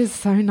 Oh, that is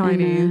so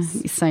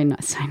 90s. So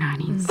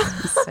 90s.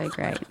 It's so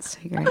great. It's so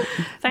great.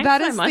 Thanks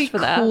That so is much the for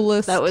that.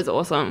 coolest- That was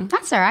awesome.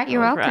 That's all right.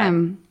 You're All right.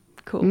 welcome.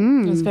 Cool.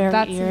 It was very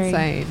That's eerie.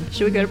 insane.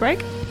 Should we go to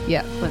break?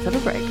 Yeah. Let's have a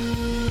break.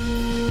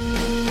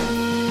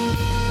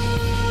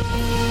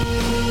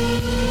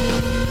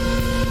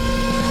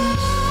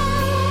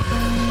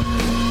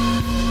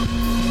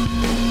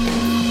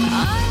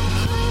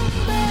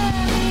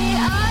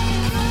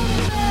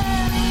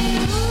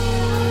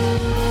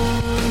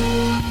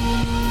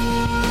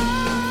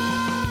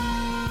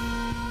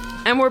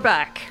 And we're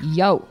back.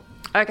 Yo.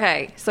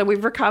 Okay, so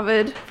we've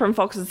recovered from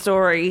Fox's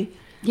story.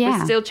 Yeah.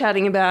 We're still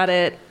chatting about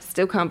it.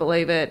 Still can't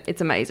believe it.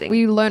 It's amazing.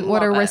 We learnt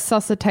what a Love it.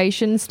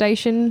 resuscitation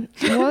station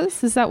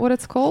was. Is that what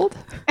it's called?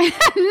 No,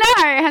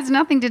 it has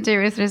nothing to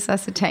do with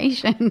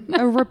resuscitation.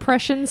 A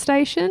repression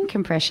station?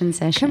 Compression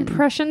session.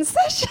 Compression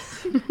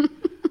session?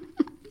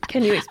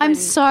 Can you explain?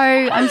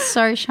 I'm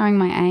so showing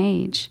my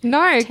age.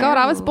 No, God,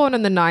 I was Terrible. born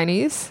in the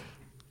 90s.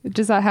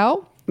 Does that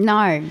help?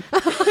 No.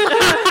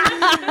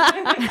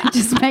 It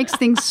just makes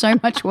things so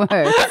much worse.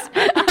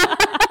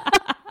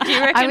 Do you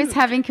reckon, I was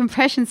having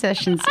compression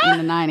sessions in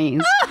the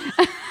 90s.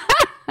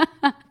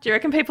 do you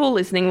reckon people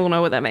listening will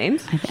know what that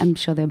means? I'm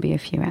sure there'll be a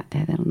few out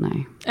there that'll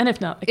know. And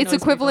if not, It's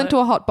equivalent to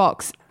a hot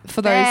box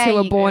for those There who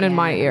were you born go, in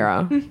my yeah.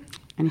 era.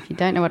 And if you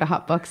don't know what a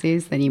hot box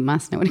is, then you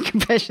must know what a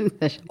compression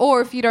session is.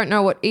 Or if you don't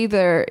know what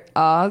either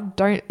are,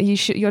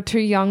 you're too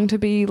young to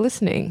be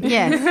listening.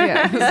 Yes,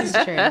 Yeah. this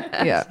is true.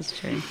 Yeah. This is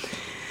true.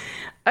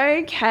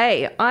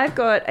 Okay, I've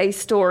got a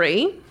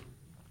story,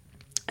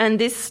 and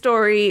this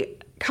story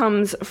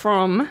comes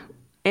from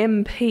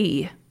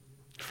MP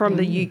from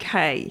the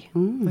UK,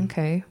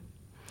 Okay.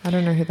 I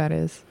don't know who that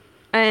is.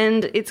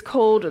 and it's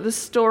called The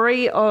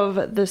Story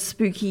of the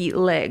Spooky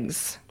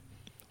Legs.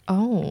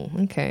 Oh,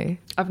 okay.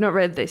 I've not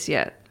read this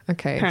yet.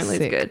 Okay. Apparently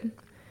sick. it's good.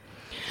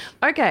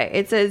 Okay,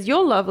 it says,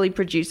 your lovely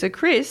producer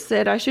Chris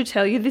said I should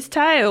tell you this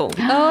tale.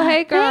 Oh,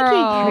 hey,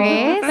 girl.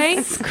 Chris.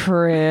 Thanks,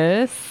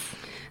 Chris.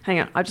 Hang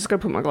on, I just got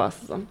to put my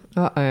glasses on.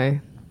 Uh-oh.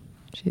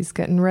 She's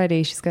getting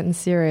ready. She's getting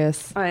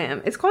serious. I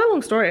am. It's quite a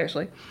long story,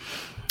 actually.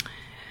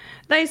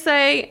 They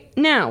say,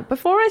 now,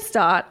 before I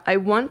start, I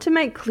want to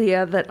make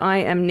clear that I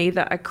am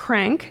neither a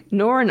crank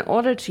nor an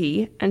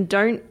oddity and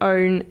don't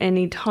own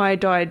any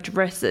tie-dye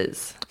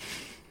dresses.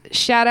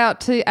 Shout out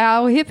to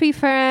our hippie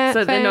fans.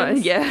 So they're not,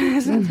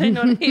 so they're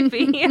not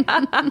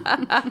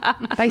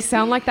hippie. They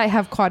sound like they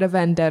have quite a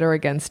vendetta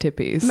against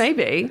hippies.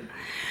 Maybe.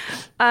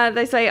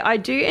 They say, I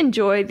do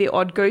enjoy the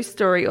odd ghost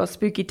story or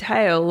spooky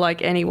tale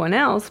like anyone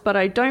else, but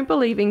I don't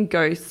believe in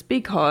ghosts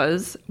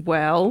because,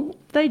 well,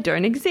 they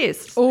don't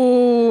exist.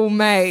 Oh,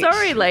 mate.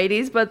 Sorry,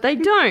 ladies, but they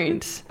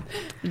don't.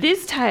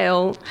 This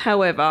tale,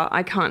 however,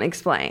 I can't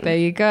explain. There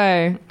you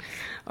go.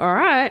 All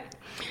right.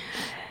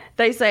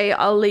 They say,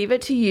 I'll leave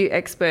it to you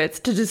experts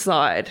to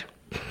decide.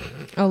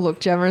 Oh, look,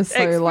 Gemma's so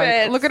Experts.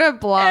 like, look at her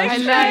blush. I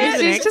know,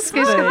 She's just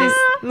got this,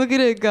 look at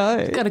her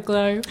go. Got a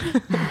glow.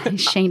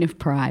 Sheen of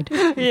pride.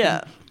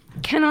 Yeah.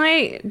 Can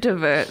I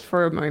divert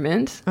for a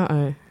moment?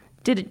 Uh-oh.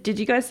 Did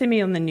you guys see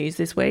me on the news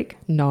this week?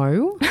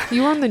 No.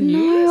 You were on the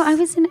news? No, I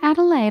was in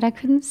Adelaide. I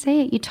couldn't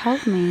see it. You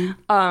told me.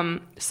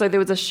 So there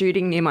was a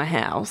shooting near my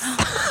house.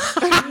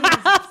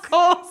 Of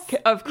course.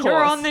 Of course.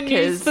 You're on the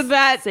news 'cause for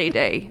that.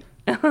 CD.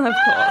 Of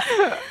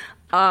course.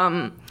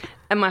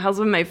 And my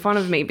husband made fun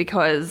of me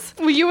because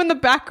Were you in the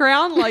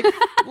background, like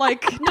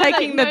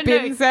taking the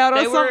bins out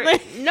or they were-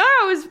 something?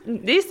 No,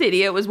 this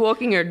idiot was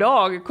walking her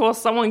dog. Of course,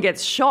 someone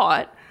gets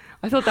shot.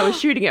 I thought they were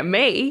shooting at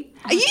me.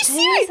 Are you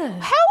serious?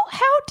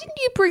 How didn't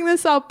you bring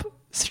this up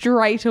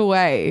straight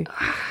away?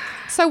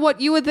 So what,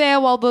 you were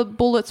there while the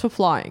bullets were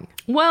flying?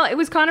 Well, it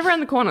was kind of around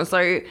the corner,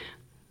 so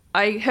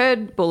I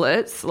heard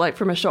bullets like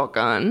from a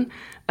shotgun,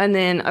 and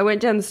then I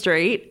went down the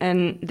street,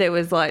 and there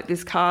was like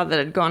this car that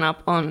had gone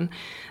up on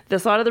the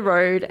side of the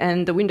road,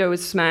 and the window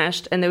was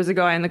smashed, and there was a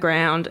guy on the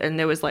ground, and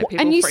there was like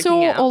people And you freaking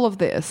saw out. all of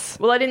this?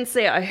 Well, I didn't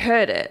see it. I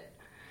heard it.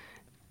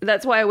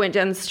 That's why I went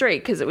down the street,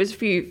 because it was a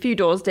few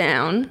doors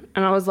down,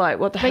 and I was like,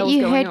 "What the But hell's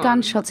you going heard on?"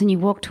 gunshots and you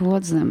walked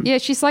towards them. Yeah,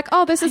 she's like,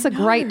 oh, this is a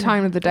great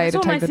time of the day That's to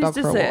what my take the dog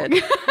sister for a walk.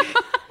 said.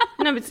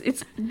 No, but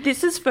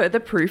this is further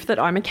proof that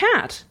I'm a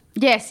cat.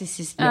 Yes, this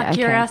is okay.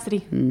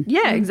 Curiosity.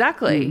 Yeah,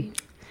 exactly.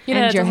 You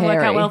know, And it you're doesn't work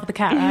hairy. out well for the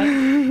cat,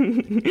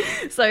 right?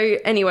 So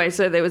anyway,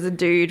 so there was a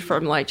dude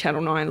from like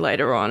Channel 9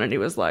 later on, and he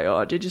was like,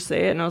 "Oh, did you see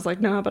it?" And I was like,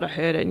 "No, but I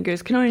heard it." And he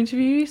goes, "Can I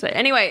interview you?" So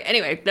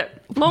anyway,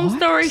 long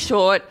story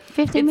short,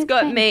 15 it's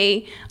got minutes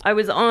me. I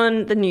was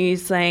on the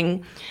news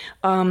saying,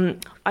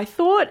 I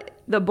thought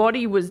the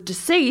body was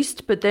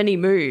deceased, but then he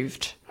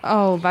moved.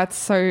 Oh, that's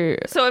so...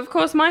 So of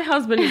course my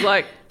husband is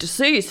like,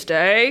 "Deceased,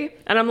 eh?"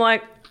 And I'm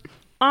like,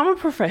 "I'm a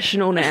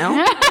professional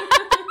now."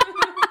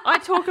 I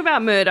talk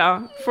about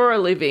murder for a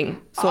living.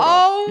 Sort of.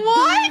 Oh,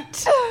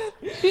 what?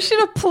 You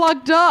should have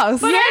plugged us.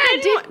 But I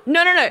didn't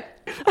No.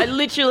 I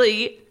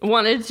literally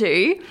wanted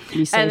to.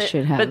 You so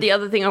should have. But the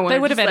other thing I wanted They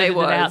would to have say edited it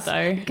was... out,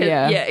 though.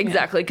 Yeah. Yeah,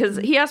 exactly. Because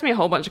he asked me a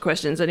whole bunch of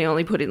questions and he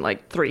only put in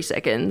like 3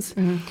 seconds.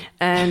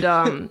 And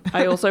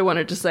I also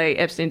wanted to say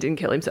Epstein didn't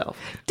kill himself.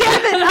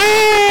 Damn it!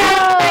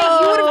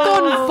 You would have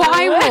gone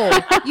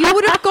viral. You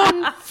would have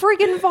gone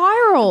friggin'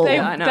 viral.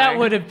 I know. That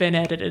would have been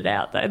edited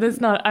out, though. There's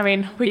not, I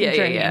mean, we can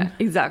dream. Yeah,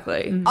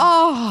 exactly.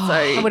 Oh,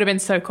 That So, would have been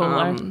so cool,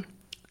 though.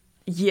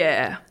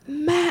 yeah.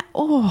 Matt.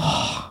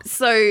 Oh.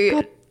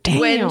 So damn.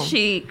 when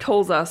she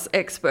calls us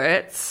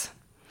experts,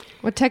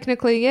 Well,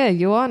 technically, yeah,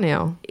 you are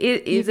now.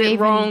 is it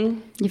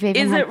wrong? You've even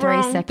Is had it 3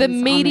 wrong? seconds The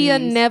on media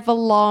news. never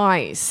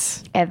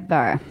lies.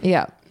 Ever.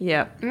 Yeah.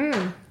 Yeah.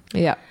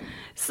 Yeah.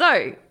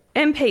 So,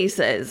 MP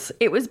says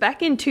it was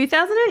back in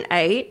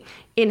 2008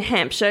 in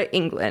Hampshire,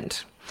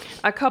 England,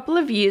 a couple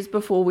of years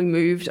before we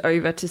moved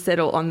over to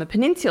settle on the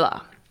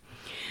peninsula.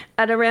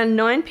 At around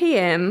 9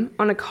 p.m.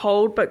 on a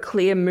cold but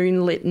clear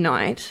moonlit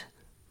night,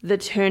 the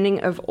turning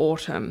of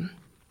autumn.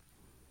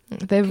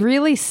 They're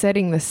really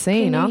setting the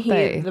scene, aren't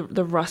they?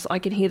 I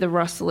can hear the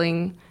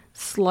rustling,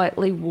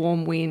 slightly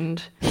warm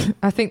wind.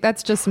 I think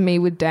that's just me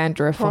with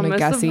dandruff on a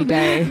Promise of- gassy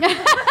day.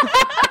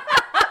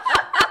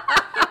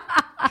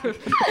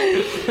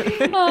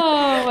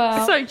 Oh,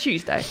 wow. So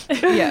Tuesday.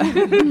 Yeah.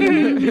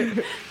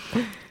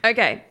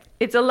 Okay,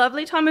 it's a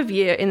lovely time of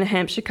year in the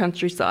Hampshire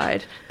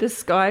countryside. The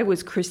sky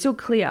was crystal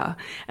clear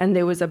and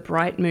there was a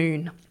bright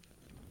moon.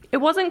 It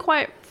wasn't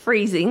quite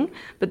freezing,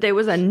 but there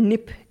was a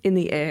nip in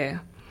the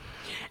air.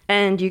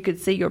 And you could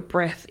see your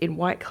breath in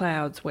white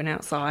clouds when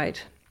outside.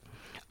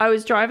 I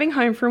was driving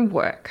home from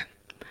work.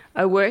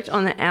 I worked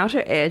on the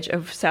outer edge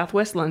of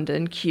southwest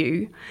London,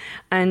 Kew,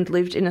 and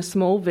lived in a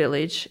small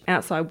village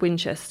outside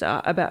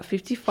Winchester, about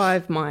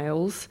 55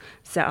 miles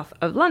south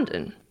of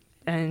London.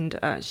 And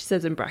she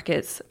says in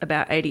brackets,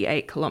 about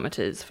 88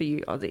 kilometres for you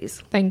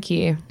Aussies. Thank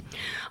you.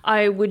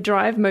 I would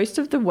drive most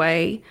of the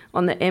way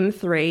on the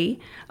M3,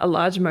 a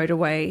large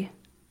motorway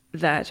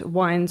that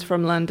winds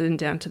from London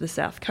down to the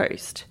south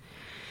coast.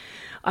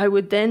 I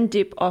would then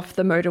dip off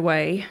the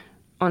motorway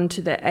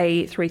onto the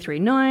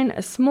A339,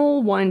 a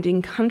small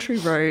winding country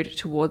road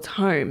towards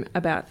home,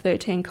 about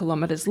 13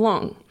 kilometres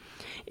long.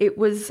 It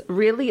was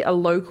really a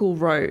local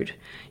road.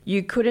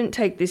 You couldn't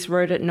take this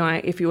road at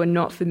night if you were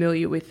not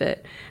familiar with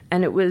it,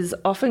 and it was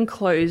often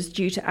closed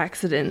due to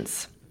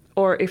accidents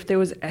or if there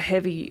was a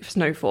heavy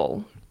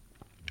snowfall.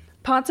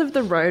 Parts of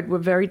the road were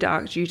very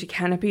dark due to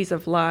canopies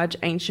of large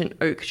ancient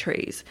oak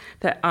trees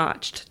that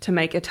arched to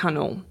make a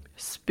tunnel.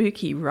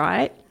 Spooky,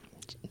 right?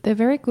 They're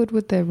very good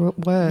with their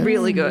words.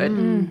 Really good.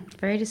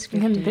 Very You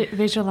descriptive. can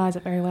visualize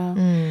it very well.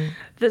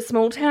 The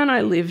small town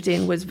I lived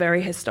in was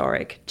very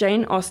historic.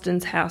 Jane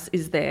Austen's house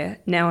is there,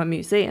 now a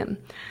museum.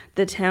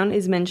 The town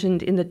is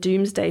mentioned in the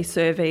Domesday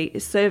Survey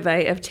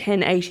of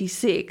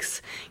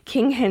 1086.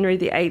 King Henry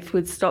VIII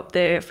would stop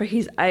there for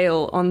his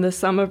ale on his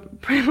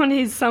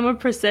summer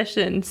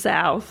procession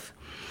south.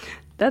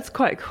 That's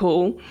quite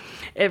cool.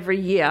 Every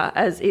year,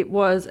 as it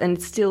was and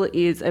still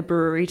is a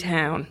brewery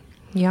town.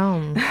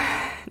 Yum.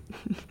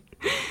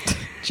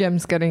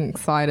 Jem's getting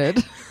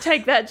excited.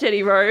 Take that,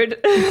 Jetty Road.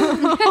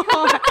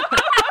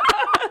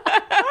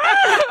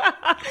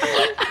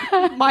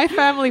 My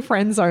family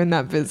friends own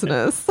that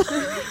business.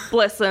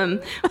 Bless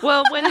them.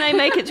 Well, when they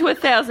make it to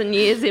 1,000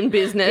 years in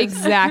business.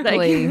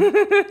 Exactly.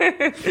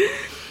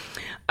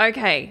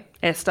 Okay,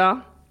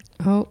 Esther.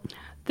 Oh.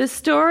 The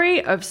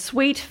story of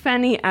Sweet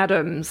Fanny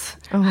Adams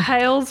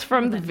hails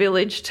from the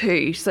village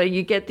too, so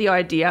you get the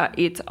idea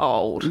it's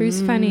old.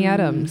 Who's Fanny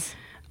Adams?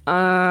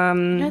 I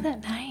know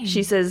that name.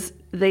 She says,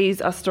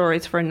 these are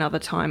stories for another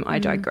time. I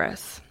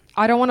digress.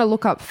 I don't want to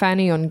look up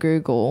Fanny on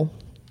Google.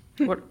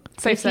 What?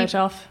 Safe search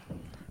off.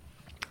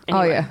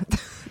 Anyway. Oh, yeah.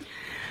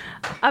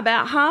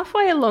 About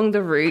halfway along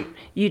the route,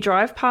 you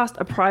drive past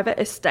a private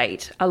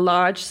estate, a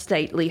large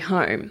stately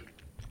home.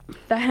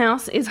 The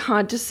house is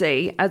hard to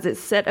see as it's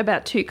set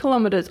about 2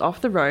 kilometres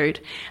off the road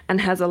and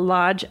has a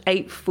large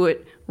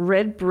 8-foot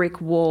red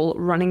brick wall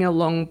running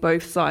along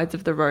both sides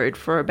of the road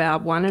for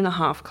about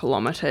 1.5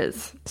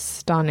 kilometres.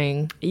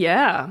 Stunning.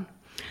 Yeah.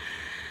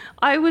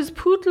 I was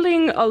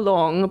poodling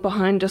along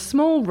behind a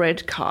small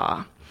red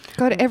car.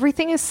 God,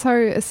 everything is so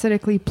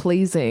aesthetically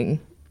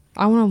pleasing.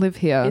 I want to live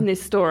here. In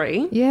this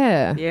story.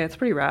 Yeah. Yeah, it's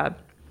pretty rad.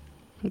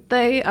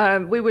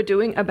 We were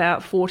doing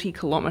about 40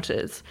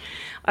 kilometres.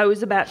 I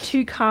was about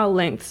 2 car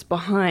lengths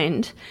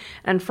behind,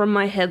 and from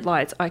my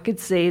headlights I could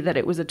see that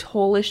it was a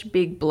tallish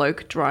big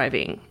bloke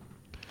driving.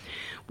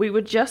 We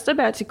were just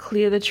about to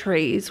clear the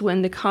trees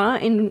when the car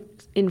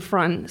in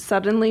front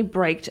suddenly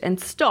braked and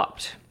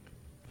stopped.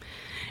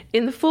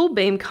 In the full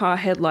beam car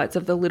headlights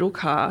of the little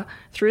car,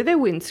 through their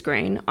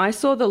windscreen, I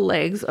saw the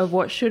legs of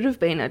what should have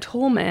been a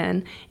tall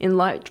man in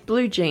light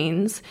blue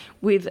jeans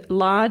with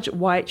large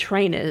white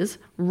trainers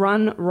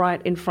run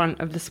right in front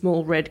of the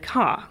small red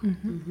car.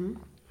 Mm-hmm.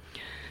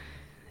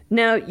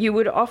 Now, you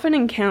would often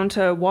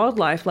encounter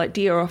wildlife like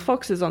deer or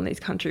foxes on these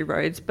country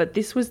roads, but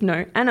this was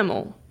no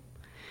animal.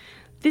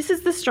 This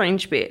is the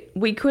strange bit.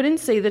 We couldn't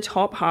see the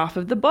top half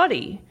of the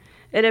body.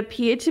 It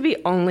appeared to be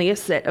only a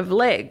set of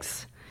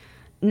legs.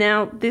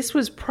 Now, this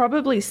was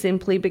probably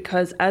simply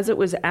because as it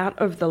was out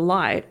of the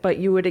light, but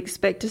you would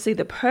expect to see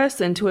the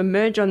person to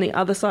emerge on the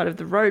other side of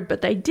the road,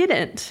 but they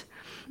didn't.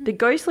 The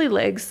ghostly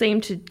legs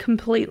seemed to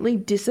completely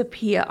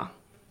disappear.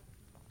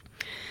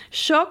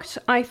 Shocked,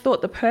 I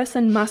thought the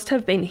person must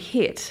have been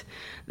hit.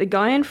 The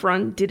guy in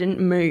front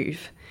didn't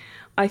move.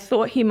 I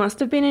thought he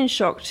must have been in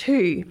shock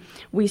too.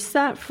 We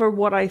sat for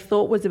what I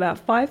thought was about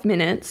 5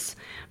 minutes,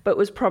 but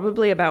was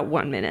probably about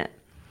 1 minute.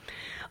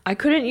 I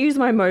couldn't use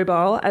my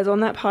mobile as on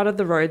that part of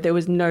the road there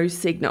was no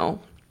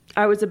signal.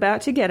 I was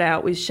about to get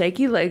out with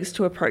shaky legs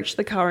to approach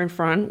the car in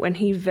front when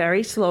he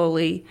very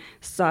slowly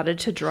started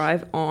to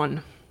drive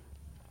on.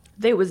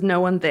 There was no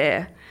one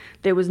there.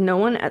 There was no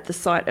one at the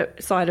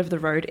side of the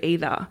road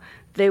either.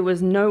 There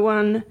was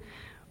nowhere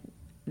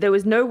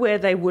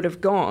they would have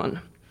gone.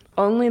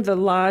 Only the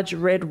large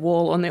red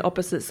wall on the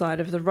opposite side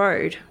of the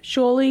road.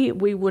 Surely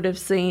we would have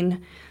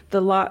seen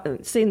the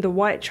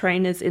white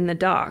trainers in the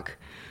dark.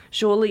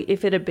 Surely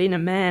if it had been a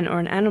man or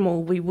an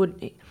animal, he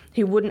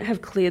wouldn't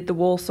have cleared the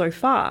wall so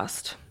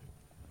fast.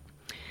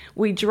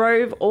 We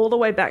drove all the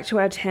way back to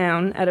our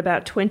town at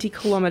about 20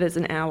 kilometres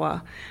an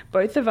hour,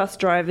 both of us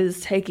drivers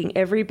taking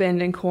every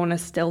bend and corner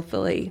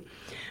stealthily.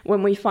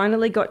 When we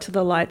finally got to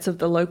the lights of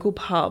the local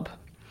pub,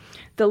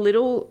 the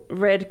little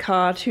red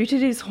car tooted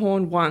his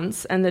horn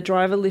once and the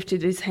driver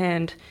lifted his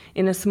hand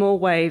in a small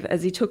wave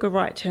as he took a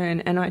right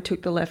turn and I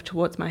took the left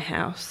towards my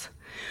house.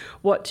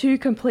 What 2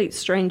 complete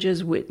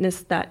strangers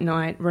witnessed that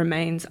night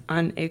remains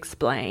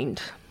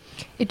unexplained.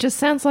 It just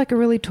sounds like a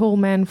really tall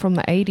man from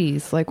the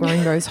 80s, like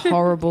wearing those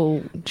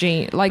horrible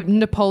jeans, like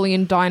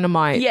Napoleon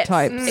Dynamite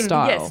type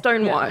style. Yes,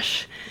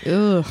 stonewash.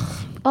 Ugh.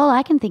 All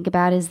I can think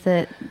about is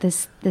the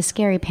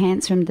scary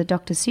pants from the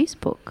Dr. Seuss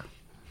book.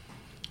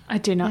 I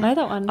do not know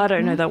that one. I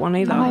don't know that one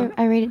either. Oh,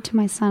 I read it to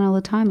my son all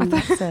the time. And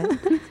that's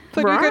it.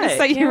 But you're going to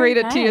say you read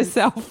it to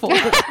yourself all the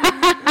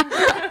time.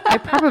 I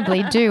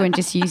probably do and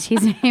just use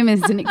his name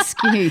as an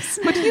excuse.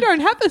 But you don't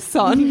have a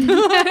son.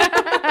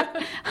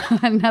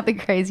 Another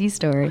crazy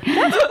story.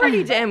 That's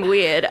pretty damn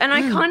weird. And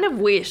I kind of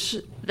wish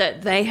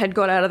that they had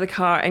got out of the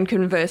car and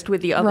conversed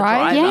with the other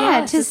Right. driver.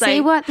 Yeah, to say,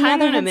 see what the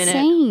hang other on a had minute,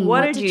 seen.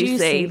 What What did did you you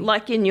see? see?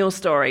 Like in your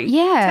story.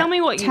 Yeah. Tell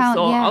me what you Tell-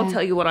 saw. yeah. I'll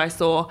tell you what I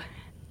saw.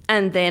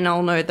 And then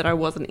I'll know that I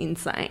wasn't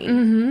insane.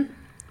 Mm-hmm.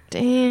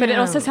 Damn. But it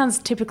also sounds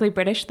typically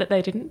British that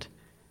they didn't.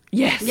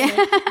 Yes.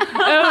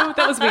 Oh,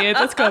 that was weird.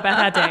 Let's go about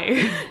our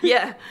day.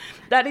 Yeah,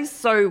 that is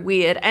so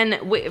weird. And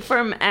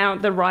from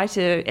the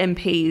writer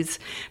MP's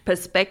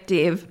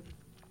perspective,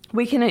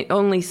 we can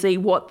only see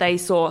what they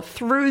saw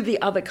through the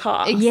other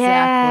car.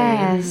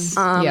 Yes.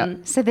 yeah.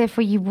 So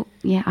therefore,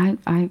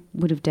 I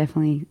would have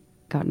definitely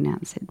gotten out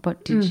and said,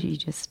 "What did you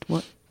just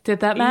what?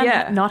 Did that man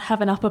Yeah. not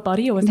have an upper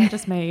body, or was that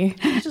just me?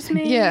 Just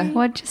me. Yeah.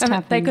 What just I mean,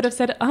 happened?" they could have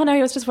said, "Oh no,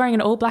 he was just wearing an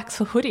all black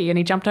hoodie and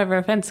he jumped over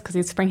a fence because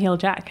he's Spring Heel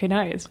Jack." Who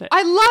knows? But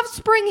I love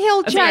Spring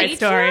Hill that's a great Jack.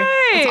 story.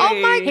 Oh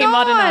my He god.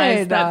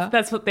 modernised.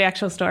 That's what the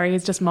actual story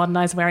is. Just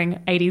modernised wearing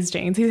 80s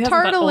jeans. He hasn't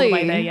got all the way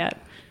Totally. there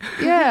yet.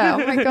 Yeah.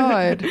 Oh my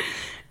god.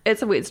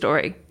 It's a weird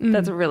story.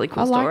 That's a really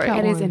cool I like story.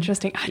 that It is one.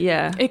 interesting.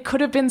 Yeah. It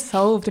could have been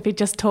solved if he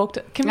just talked.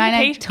 I know,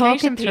 Communication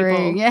talk it people.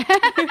 through. Yeah,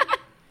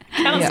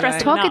 Cannot Yeah.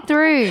 stress it talk enough. it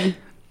through.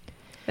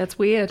 That's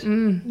weird.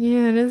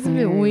 Yeah, it is a bit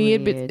Very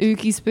weird, weird. bit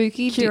ooky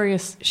spooky.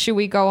 Curious. Should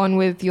we go on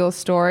with your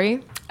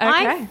story?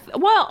 Okay.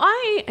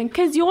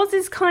 Because yours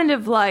is kind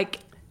of like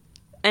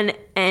an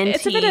anti.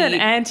 It's a bit of an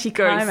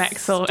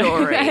anti-climax or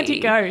story.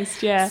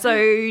 anti-ghost, yeah.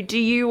 So, do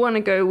you want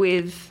to go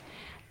with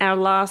our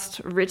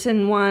last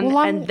written one,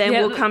 Well, and then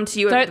we'll come to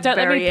you don't, at the don't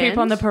very let me end? poop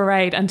on the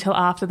parade until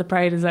after the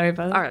parade is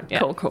over. All right,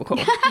 Yeah. cool.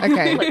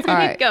 Okay. Let's all keep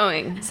right.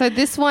 going. So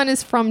this one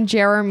is from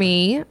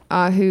Jeremy,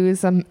 who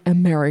is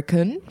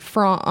American.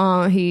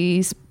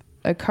 He's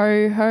a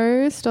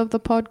co-host of the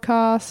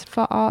podcast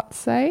For Art's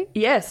Sake.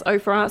 Yes,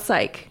 for art's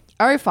sake.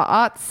 Oh, For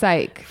Art's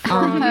Sake.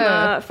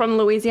 From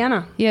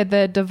Louisiana. Yeah,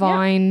 the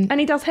divine. And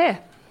he does hair.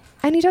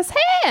 And he does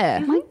hair.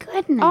 My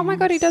goodness. Oh my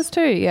god, he does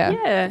too. Yeah.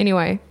 Yeah.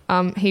 Anyway,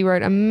 he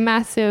wrote a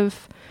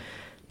massive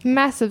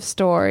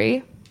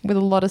story with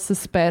a lot of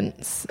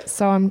suspense.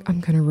 So I'm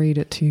going to read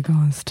it to you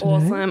guys today.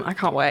 Awesome. I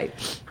can't wait.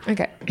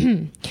 Okay.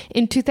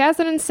 In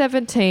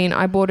 2017,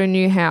 I bought a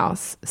new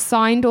house,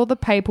 signed all the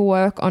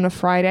paperwork on a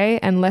Friday,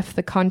 and left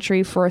the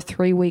country for a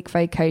 3-week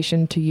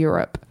vacation to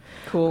Europe.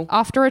 Cool.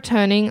 After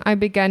returning, I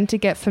began to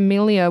get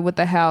familiar with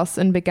the house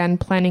and began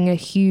planning a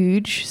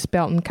huge,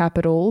 spelt in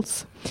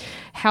capitals,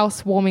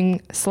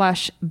 housewarming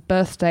 /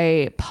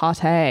 birthday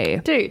party.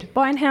 Dude,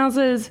 buying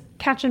houses,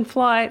 catching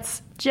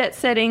flights, jet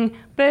setting,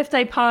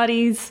 birthday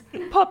parties,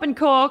 popping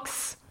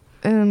corks,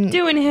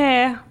 doing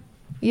hair.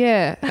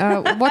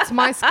 Yeah. What's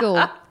my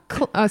skill?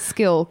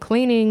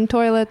 Cleaning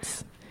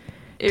toilets,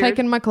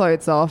 taking my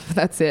clothes off.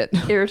 That's it.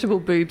 Irritable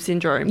boob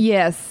syndrome.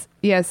 Yes.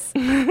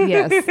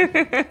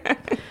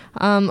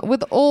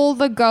 With all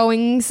the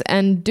goings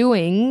and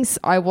doings,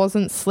 I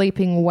wasn't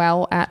sleeping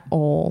well at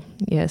all.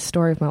 Yeah,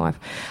 story of my life.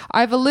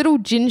 I have a little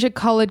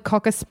ginger-coloured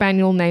cocker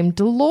spaniel named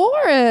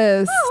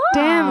Dolores.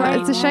 Damn,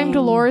 it's a shame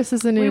Dolores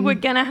isn't in. We were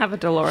going to have a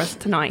Dolores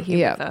tonight here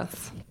Yeah. with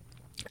us.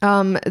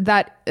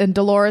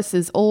 Dolores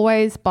is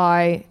always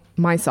by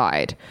my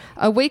side.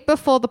 A week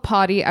before the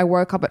party, I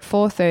woke up at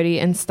 4:30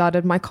 and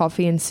started my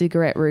coffee and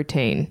cigarette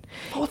routine.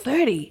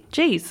 4:30.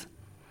 Jeez.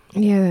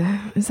 Yeah,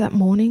 is that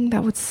morning?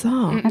 That would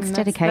suck. That's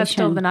dedication. That's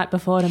still the night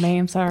before to me.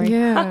 I'm sorry.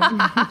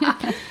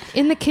 Yeah.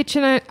 In the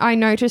kitchen, I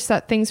noticed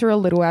that things were a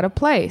little out of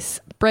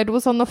place. Bread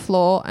was on the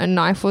floor, a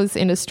knife was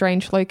in a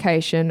strange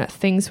location.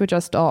 Things were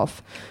just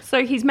off.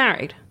 So he's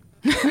married.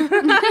 We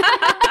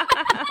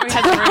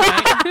had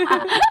the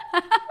roommate.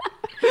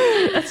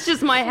 That's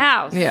just my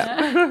house.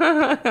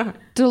 Yeah.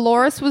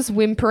 Dolores was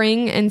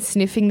whimpering and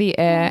sniffing the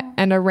air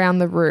and around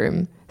the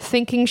room.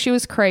 Thinking she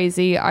was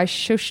crazy, I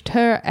shushed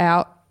her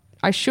out.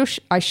 I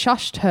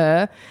shushed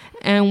her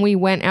and we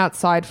went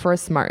outside for a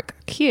smoke.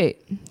 Cute.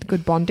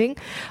 Good bonding.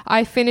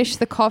 I finished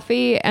the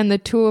coffee and the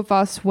two of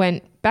us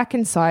went back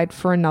inside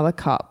for another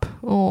cup.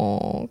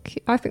 Oh,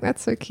 I think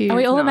that's so cute. Are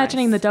we all Nice.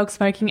 imagining the dog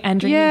smoking and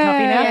drinking Yeah.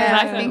 coffee now? Yeah,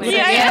 'Cause I think so.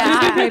 Yeah. Yeah,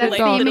 that's the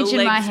Dog. image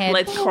in my head.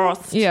 Legs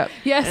crossed. Yeah.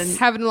 Yes.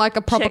 Having like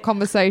a proper Check-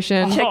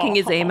 conversation. Checking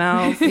his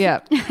emails. Yeah.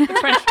 It's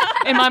French.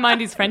 In my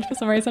mind, he's French for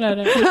some reason. I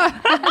don't know.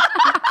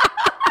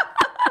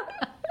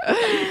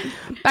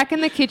 Back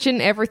in the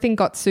kitchen, everything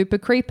got super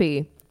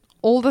creepy.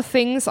 All the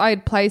things I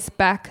had placed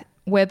back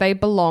where they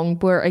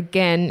belonged were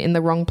again in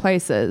the wrong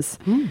places.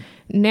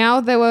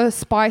 Now there were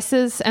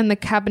spices from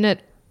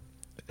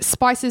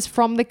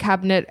the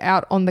cabinet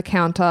out on the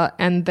counter,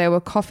 and there were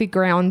coffee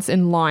grounds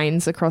in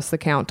lines across the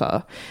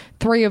counter.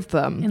 3 of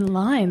them. In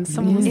lines.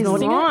 Someone was In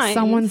naughty. lines.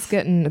 Someone's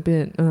getting a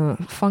bit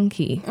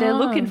funky. They're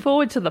looking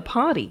forward to the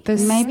party. They're,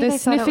 Maybe they're they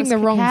thought it sniffing was the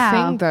wrong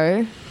cacao. thing,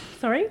 though.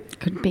 Sorry?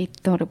 Could be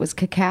thought it was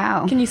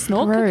cacao. Can you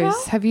snort Gross.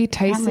 cacao? Have you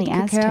tasted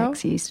Apparently cacao?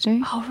 Aztecs used to.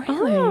 Oh,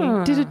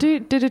 really?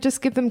 Did it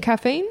just give them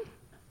caffeine?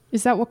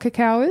 Is that what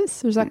cacao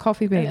is? Or is that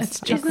coffee beans? It's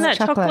just Isn't that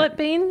chocolate, chocolate.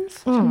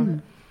 beans? Oh.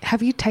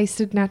 Have you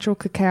tasted natural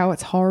cacao?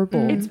 It's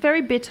horrible. It's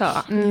very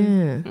bitter.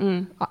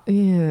 Yeah.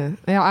 Yeah.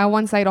 I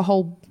once ate a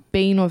whole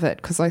bean of it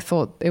because I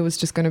thought it was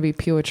just going to be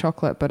pure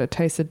chocolate, but it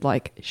tasted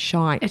like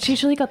shite. It's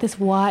usually got this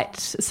white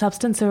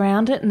substance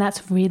around it, and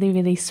that's really,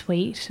 really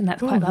sweet, and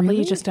that's quite lovely. really?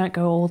 You just don't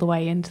go all the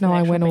way into. No, the I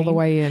actual went all the bean.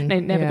 way in. No,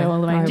 never Yeah, go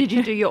all the way in. Did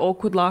you do your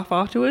awkward laugh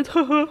afterwards?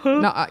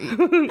 No,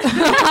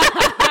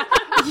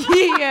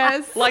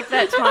 yes. Like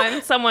that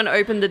time someone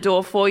opened the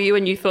door for you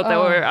and you thought they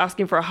were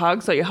asking for a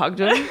hug, so you hugged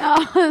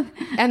them.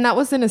 And that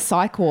was in a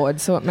psych ward,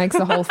 so it makes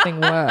the whole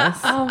thing worse.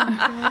 Oh my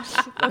gosh.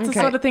 That's the Okay.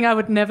 sort of thing I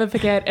would never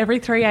forget. Every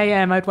 3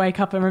 a.m. I'd wake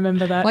up and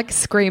remember that. Like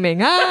screaming.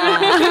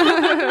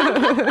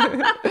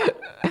 Ah!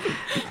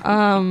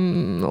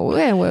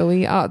 Where were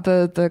we?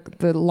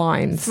 The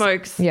lines.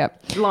 Smokes.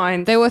 Yep.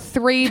 Lines. There were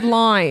 3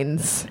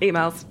 lines.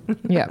 Emails.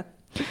 Yep.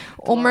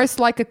 Almost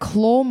like a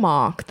claw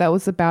mark that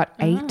was about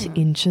 8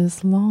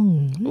 inches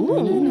long.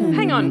 Ooh,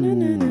 hang on.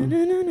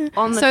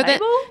 On the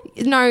table?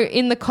 No,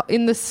 in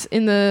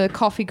the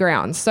coffee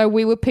grounds. So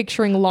we were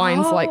picturing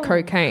lines like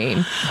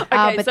cocaine.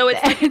 Okay, but so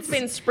it's like it's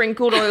been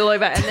sprinkled all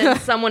over and then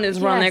someone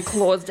has run their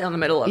claws down the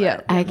middle of Yeah,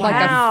 it. Okay. like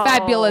Wow. a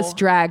fabulous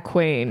drag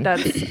queen.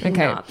 That's Okay.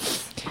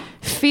 nuts.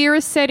 Fear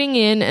is setting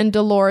in, and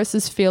Dolores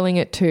is feeling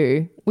it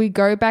too. We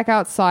go back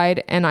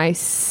outside, and I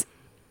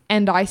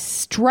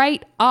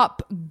straight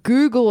up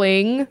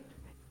Googling,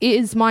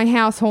 is my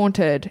house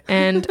haunted?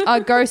 And are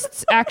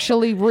ghosts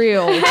actually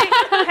real?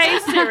 Hey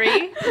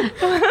Siri.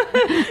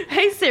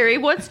 Hey Siri,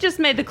 what's just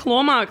made the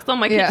claw marks on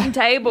my kitchen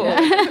table?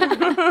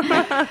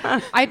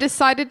 I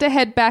decided to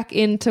head back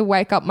in to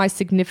wake up my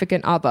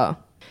significant other.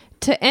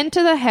 To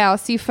enter the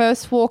house, you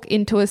first walk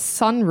into a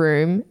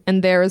sunroom,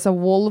 and there is a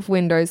wall of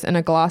windows and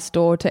a glass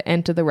door to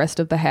enter the rest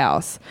of the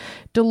house.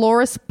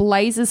 Dolores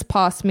blazes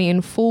past me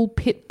in full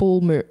pit bull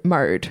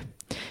mode.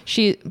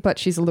 But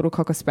she's a little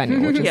cocker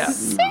spaniel, which is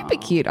super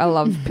cute. I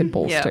love pit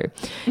bulls too.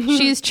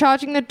 She is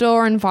charging the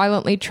door and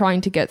violently trying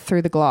to get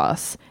through the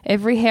glass.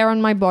 Every hair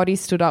on my body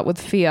stood up with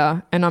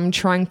fear, and I'm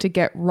trying to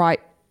get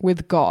right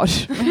with God.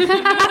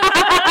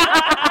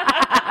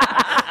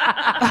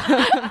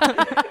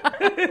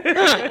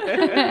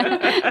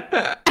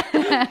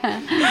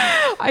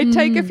 I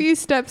take a few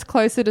steps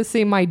closer to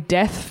see my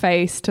death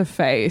face to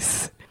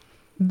face.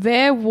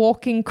 There,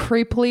 walking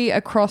creepily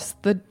across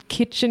the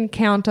kitchen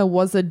counter,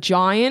 was a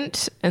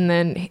giant, and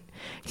then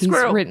he's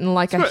Squirrel. written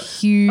like a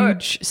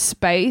huge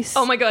space.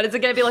 Oh my god, is it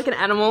going to be like an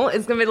animal?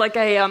 It's going to be like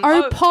a...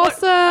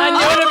 Opossum!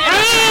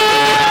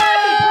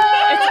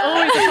 It's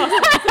always a possum.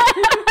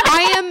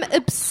 I am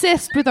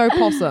obsessed with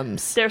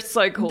opossums. They're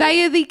so cool.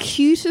 They are the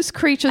cutest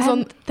creatures on...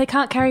 And they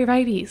can't carry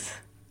rabies.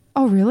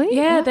 Oh, really?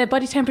 Yeah, their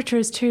body temperature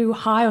is too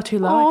high or too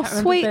low. Oh, I can't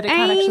remember, sweet but it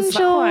can't actually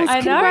angels. I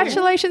know.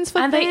 Congratulations for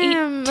and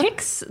them. they eat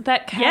ticks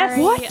that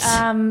carry What?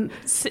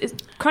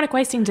 chronic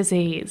wasting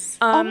disease.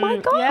 Oh my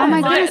God. yeah. Oh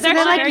my goodness, They're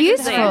they're like very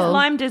useful. disease.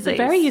 Lyme disease.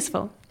 Very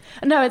useful.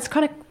 No, it's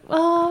chronic.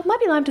 Oh, it might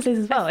be Lyme disease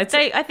as well. It's,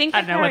 I think I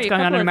don't know what's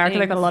going on in America.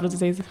 They've got a lot of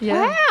diseases.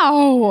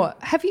 Wow.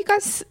 Have you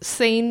guys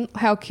seen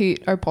how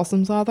cute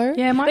opossums are, though?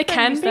 Yeah, my They friend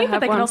can used to be, have but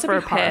they can one also for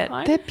be a pet.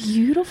 horrifying. They're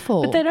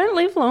beautiful. But they don't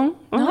live long.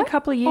 Only a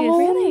couple of years. Oh,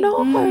 Really? no.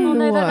 Oh,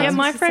 no, that Yeah, makes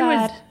my me friend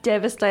was sad.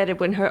 devastated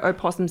when her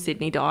opossum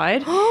Sydney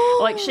died.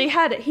 Like he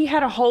had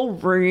a whole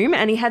room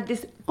and he had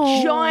this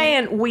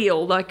giant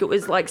wheel, like it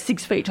was like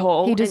 6 feet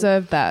tall. He and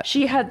deserved that.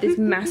 She had this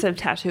massive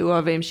tattoo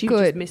of him. She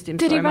Good. just missed him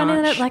Did so he run much.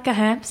 in it like a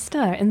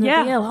hamster in the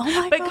yeah, wheel? Oh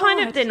my but god! kind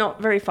of they're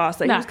not very fast.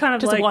 Like, No, he was kind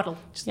of just a like waddle.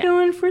 just Yeah.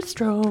 going for a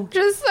stroll.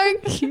 Just so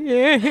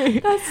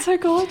cute. That's so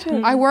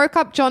gorgeous. I woke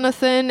up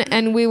Jonathan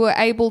and we were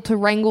able to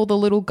wrangle the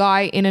little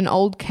guy in an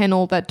old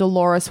kennel that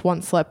Dolores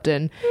once slept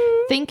in.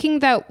 Thinking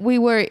that we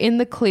were in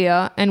the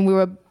clear and we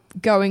were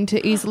going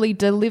to easily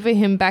deliver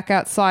him back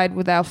outside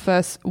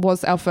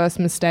was our first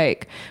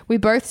mistake. We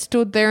both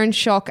stood there in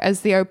shock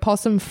as the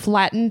opossum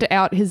flattened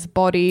out his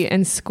body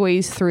and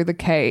squeezed through the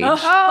cage.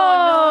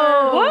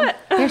 Oh, no. What?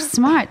 They're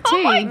smart too.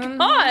 Oh my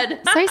god.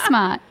 So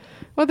smart.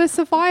 Well, they're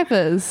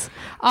survivors.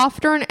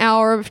 After an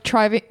hour of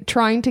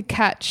trying to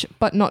catch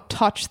but not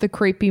touch the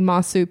creepy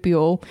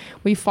marsupial,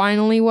 we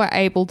finally were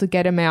able to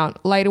get him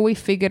out. Later, we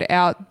figured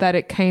out that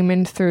it came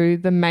in through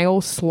the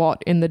mail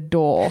slot in the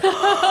door.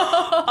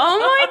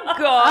 Oh my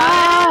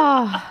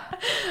god.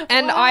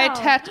 And I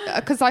attached,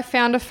 because I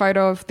found a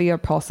photo of the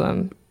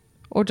opossum.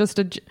 Or just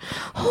a...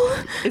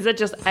 Is it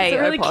just a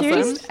really opossum?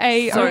 cute?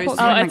 A So opossum. sweet.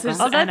 my it's God.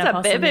 just Oh, that's an a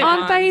opossum. big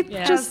Aren't they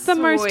Yeah. just the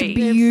most Sweet.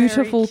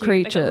 beautiful They've got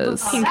a little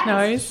creatures? pink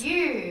nose.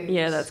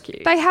 Yeah, that's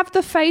cute. They have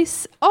the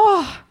face...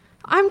 Oh,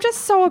 I'm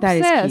just so That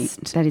obsessed. is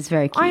cute. That is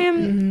very cute. I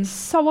am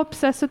so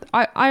obsessed with...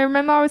 I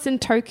remember I was in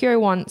Tokyo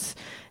once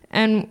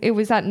and it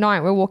was at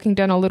night. We're walking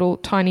down a little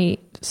tiny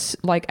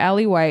like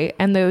alleyway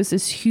and there was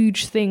this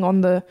huge thing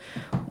on the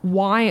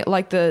wire,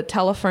 like the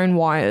telephone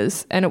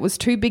wires, and it was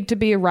too big to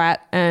be a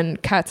rat, and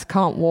cats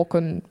can't walk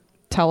on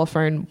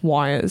telephone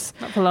wires.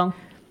 Not for long.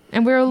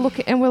 And we were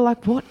looking and we're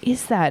like, what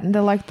is that? And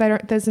they're like,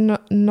 there's no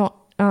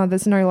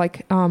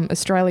like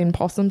Australian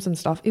possums and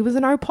stuff. It was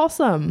an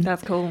opossum.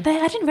 That's cool.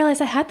 I didn't realize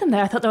they had them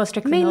there. I thought they were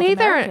strictly Me North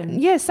neither. American.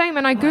 Yeah, same.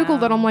 And I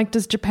Googled it. I'm like,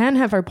 does Japan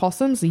have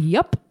opossums?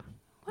 Yep.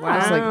 I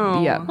was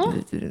Wow.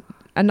 like, yeah.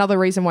 Another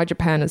reason why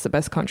Japan is the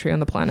best country on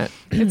the planet.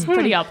 It's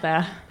pretty up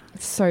there.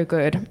 So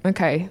good.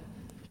 Okay.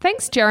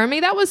 Thanks, Jeremy.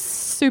 That was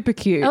super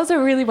cute. That was a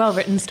really well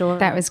written story.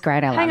 That was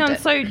great. I Hang loved on,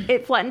 it. so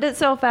it flattened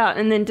itself out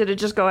and then did it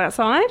just go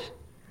outside?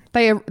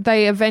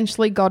 They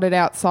eventually got it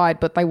outside,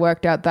 but they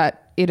worked out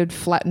that it had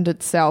flattened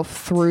itself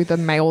through the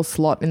mail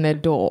slot in their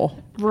door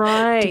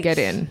Right. to get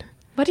in.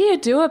 What do you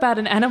do about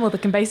an animal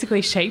that can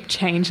basically shape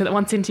change that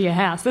wants into your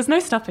house? There's no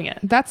stopping it.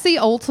 That's the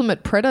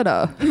ultimate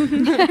predator.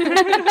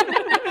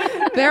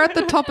 They're at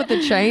the top of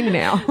the chain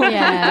now.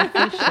 Yeah,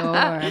 for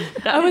sure.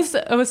 I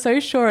was so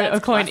sure at a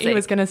point he classic.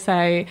 was going to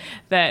say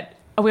that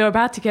we were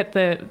about to get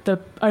the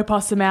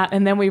opossum out,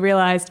 and then we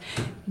realised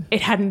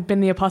it hadn't been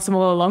the opossum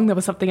all along. There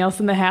was something else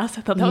in the house.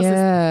 I thought that was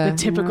the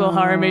typical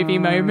horror movie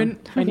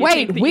moment. when you Wait,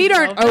 think that we you've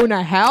don't solved it. own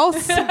a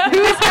house? Whose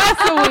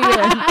house are we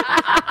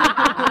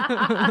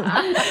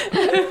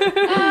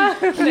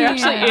in? They're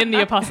actually in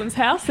the opossum's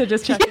house. They're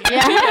just checking.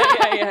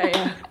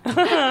 Yeah.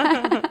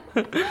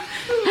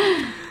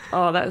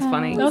 Oh, that was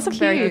funny. That was a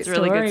very cute good,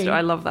 really good story. story.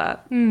 I love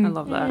that. I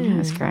love that. That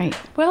was great.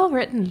 Well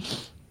written.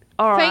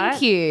 All right.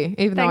 Thank you,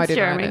 even though I Thanks, didn't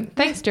Jeremy. write it.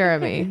 Thanks,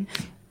 Jeremy.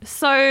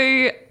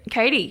 So,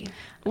 Katie,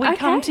 we Okay.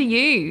 come to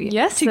you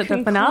Yes, to at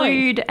the finale.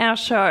 conclude our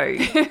show.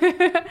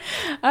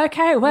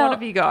 Okay, well, What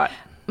have you got?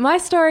 my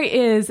story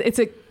is it's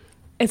a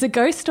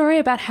ghost story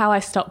about how I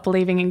stopped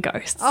believing in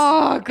ghosts.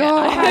 Oh,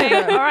 God.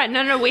 Okay, all right.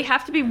 No, we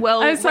have to be I'm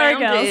sorry,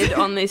 well-rounded girls.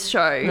 on this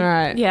show. All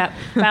right. Yeah,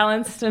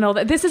 balanced and all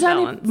that. This is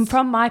only Balanced.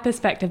 from my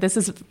perspective. This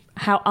is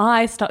how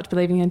I stopped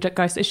believing in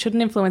ghosts. It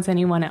shouldn't influence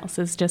anyone else.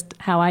 It's just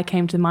how I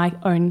came to my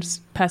own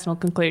personal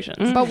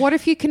conclusions. But what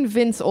if you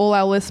convince all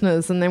our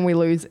listeners and then we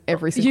lose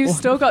every single You've one?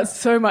 still got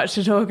so much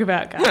to talk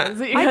about, guys,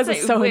 because I'd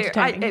it's say so we're-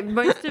 entertaining.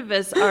 most of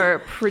us are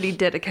pretty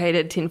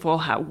dedicated tinfoil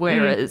hat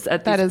wearers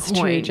at this That is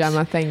true, point.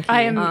 Gemma. Thank you.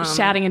 I am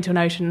shouting into an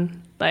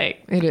ocean,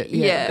 like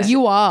Yeah.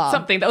 You are.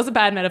 something. That was a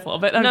bad metaphor,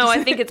 but I'm No, just,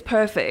 I think it's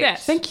perfect. yeah.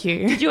 Thank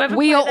you. Did you ever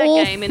We play are that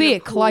all game in the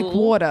thick like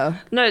pool? water.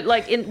 No,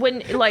 like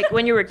when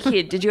you were a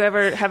kid, did you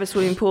ever have a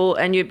swimming pool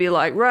and you'd be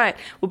like, right,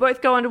 we'll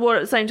both go underwater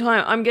at the same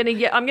time. I'm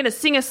gonna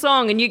sing a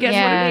song and you guess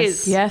what it Yes.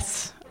 is.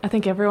 Yes, I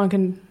think everyone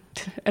can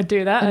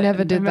do that. I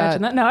never did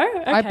imagine that. No,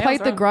 okay, I played was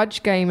the wrong.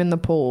 grudge game in the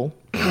pool.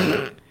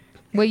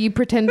 Where you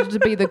pretended to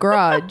be the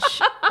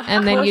grudge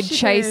and then course you'd you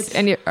chase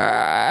did.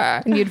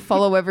 and you'd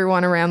follow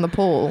everyone around the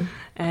pool.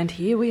 And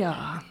here we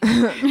are.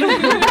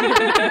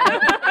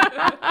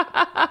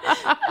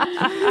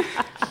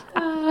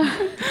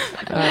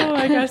 Oh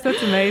my gosh,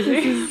 that's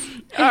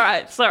amazing. All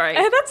right, sorry.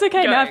 That's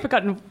okay. Go. Now I've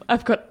forgotten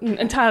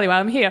entirely why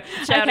I'm here.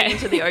 Shouting Okay.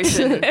 into the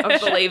ocean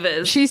of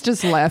believers. She's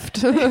just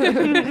left.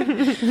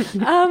 Okay,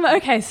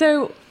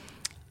 so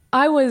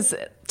I was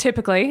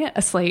typically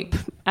asleep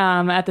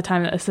at the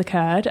time that this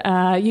occurred.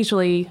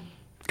 Usually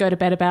go to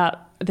bed about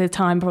the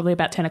time, probably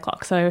about 10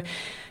 o'clock. So a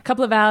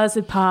couple of hours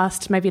had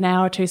passed, maybe an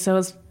hour or two, so I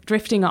was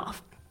drifting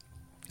off.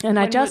 And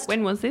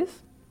When was this?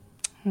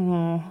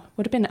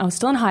 would have been, I was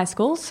still in high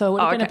school, so it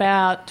would have been okay.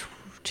 about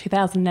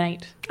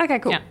 2008. Okay,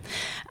 cool. Yeah.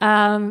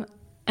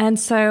 And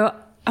so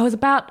I was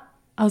about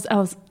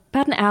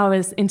an hour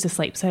into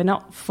sleep, so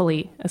not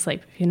fully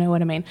asleep, if you know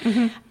what I mean.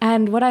 Mm-hmm.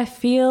 And what I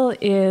feel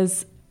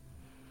is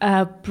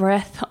a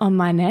breath on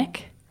my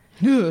neck,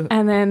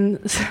 and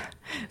then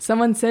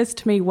someone says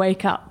to me,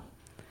 "Wake up."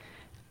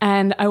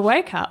 And I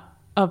wake up,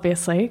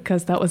 obviously,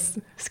 because that was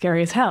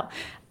scary as hell.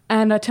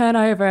 And I turn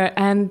over,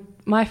 and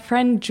my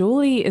friend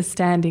Julie is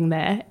standing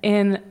there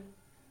in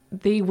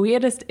the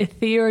weirdest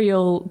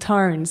ethereal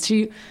tones.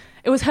 It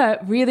was her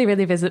really,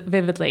 really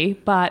vividly,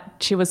 but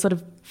she was sort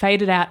of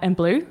faded out and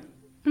blue.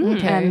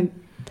 Okay. And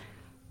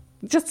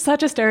just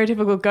such a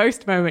stereotypical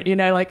ghost moment,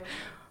 like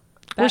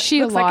that Was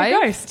she looks like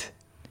alive? a ghost.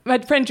 My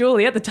friend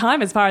Julie, at the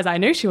time, as far as I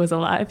knew, she was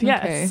alive.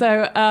 Yes. Okay.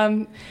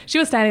 So she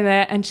was standing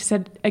there, and she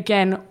said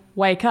again,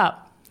 "Wake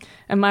up."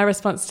 And my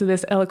response to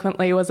this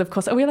eloquently was, of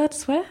course, "Are we allowed to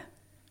swear?"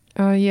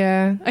 Oh,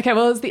 yeah. Okay,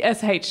 well, it's the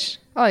SH.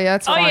 Oh, yeah,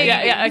 that's fine.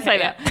 Yeah, you okay, say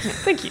yeah.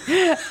 Thank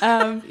you.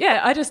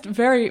 I just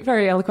very,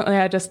 very eloquently,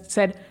 I just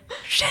said,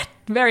 "Shit,"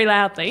 very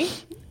loudly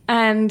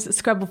and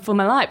scrabbled for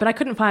my light, but I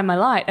couldn't find my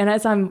light. And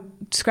as I'm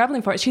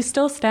scrabbling for it, she's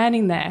still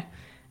standing there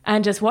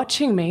and just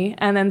watching me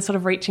and then sort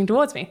of reaching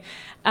towards me.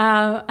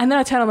 And then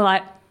I turn on the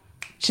light.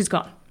 She's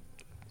gone.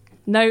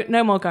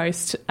 No more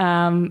ghost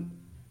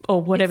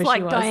or whatever It's like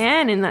she was.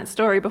 Diane in that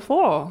story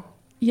before.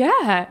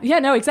 Yeah,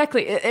 no,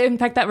 exactly. In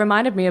fact, that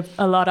reminded me of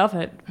a lot of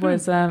it.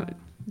 Was a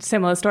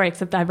similar story,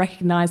 except I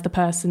recognised the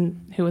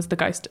person who was the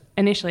ghost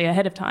initially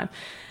ahead of time,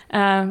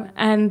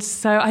 and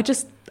so I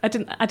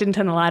didn't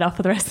turn the light off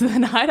for the rest of the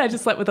night. I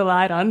just slept with the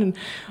light on, and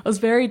I was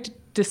very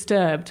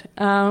disturbed.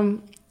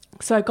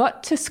 So I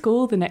got to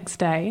school the next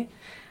day,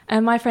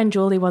 and my friend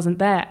Julie wasn't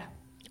there.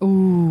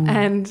 Ooh.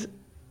 And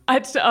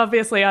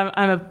obviously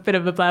I'm a bit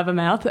of a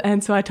blabbermouth,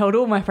 and so I told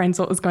all my friends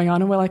what was going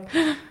on, and we're like,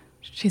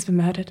 "She's been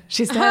murdered.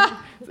 She's dead."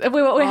 we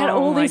had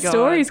Oh all my these God.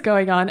 stories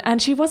going on, and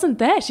she wasn't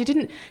there. She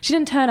didn't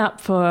turn up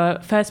for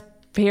first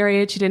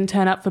period. She didn't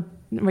turn up for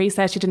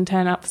recess. She didn't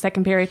turn up for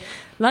second period.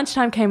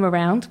 Lunchtime came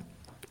around,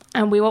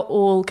 and we were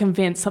all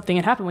convinced something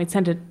had happened. We'd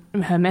sent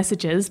her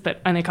messages,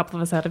 but only a couple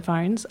of us had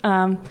phones.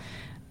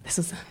 this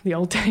is the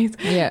old days.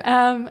 Yeah.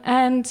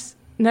 And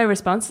no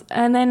response.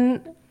 And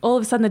then all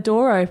of a sudden the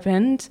door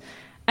opened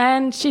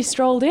and she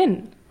strolled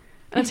in.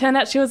 And it turned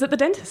out she was at the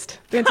dentist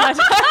the entire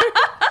time.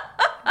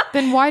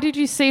 Then why did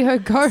you see her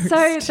ghost?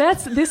 So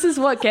this is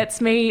what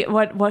gets me,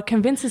 what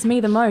convinces me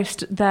the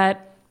most,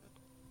 that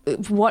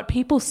what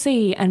people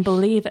see and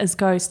believe as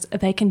ghosts,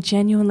 they can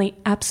genuinely,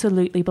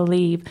 absolutely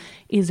believe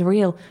is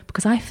real.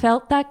 Because I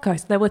felt that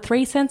ghost. There were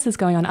 3 senses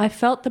going on. I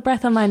felt the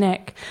breath on my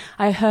neck.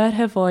 I heard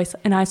her voice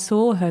and I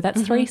saw her.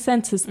 That's 3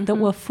 senses that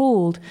were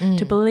fooled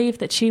to believe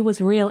that she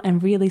was real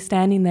and really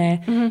standing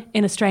there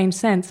in a strange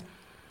sense.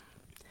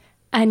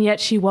 And yet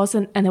she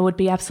wasn't, and there would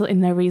be absolutely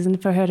no reason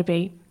for her to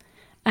be.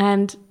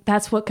 And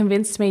that's what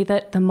convinced me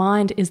that the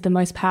mind is the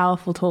most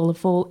powerful tool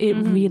of all. It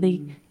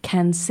really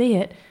can see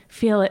it,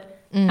 feel it,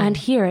 and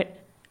hear it,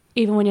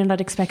 even when you're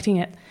not expecting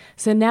it.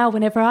 So now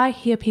whenever I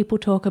hear people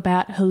talk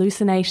about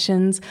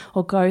hallucinations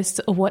or ghosts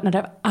or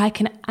whatnot, I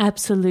can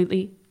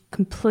absolutely,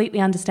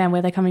 completely understand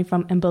where they're coming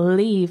from and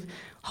believe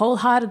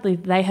wholeheartedly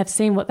they have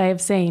seen what they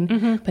have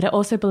seen. But I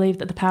also believe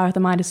that the power of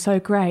the mind is so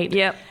great,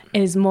 it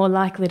is more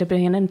likely to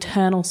be an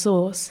internal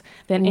source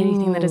than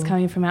anything that is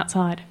coming from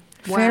outside.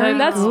 Very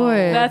So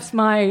good. that's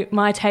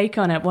my take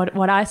on it.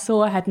 What I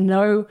saw had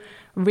no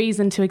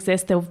reason to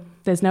exist.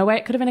 There's no way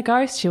it could have been a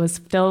ghost. She was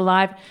still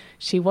alive.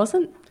 She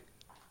wasn't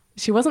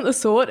the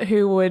sort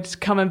who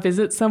would come and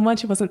visit someone.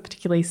 She wasn't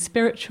particularly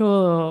spiritual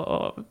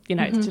or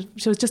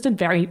she was just a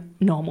very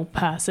normal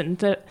person.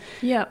 There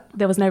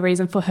was no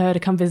reason for her to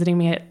come visiting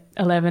me at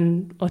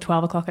 11 or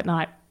 12 o'clock at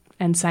night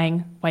and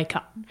saying, wake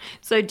up.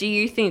 So do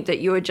you think that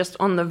you were just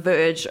on the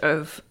verge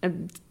of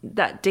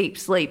that deep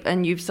sleep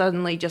and you've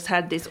suddenly just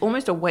had this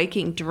almost a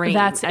waking dream?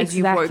 That's as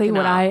exactly you've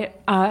what woken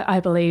up? I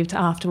believed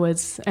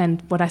afterwards,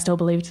 and what I still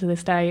believe to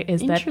this day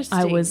is that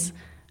I was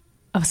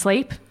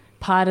asleep.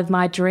 Part of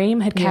my dream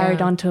had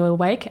carried on to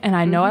awake, and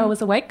I know I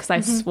was awake because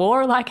I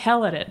swore like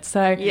hell at it. So,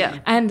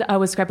 and I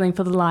was scrabbling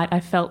for the light.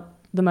 I felt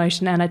the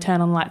motion and I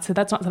turned on the light. So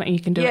that's not something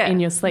you can do in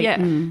your sleep.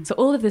 So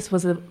all of this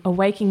was a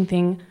waking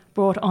thing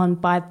brought on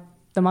by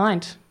the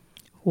mind.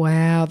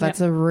 Wow,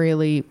 that's a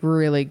really,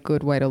 really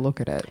good way to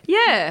look at it.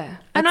 Yeah.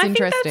 And I think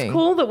interesting. that's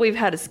cool that we've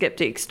had a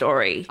skeptic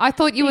story. I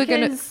thought you were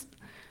going to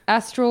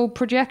astral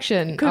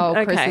projection.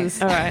 Okay. Chris's.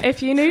 All right.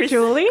 If you knew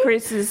Julie,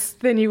 Chris's,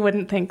 then you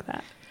wouldn't think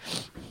that.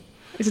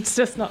 It's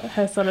just not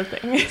her sort of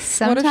thing.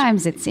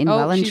 Sometimes it's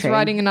involuntary. she's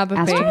writing another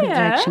thing. Astral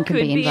projection can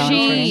could be be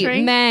involuntary.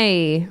 She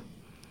may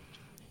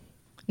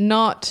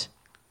not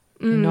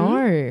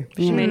know.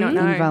 she may not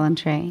know.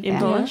 Involuntary. yeah.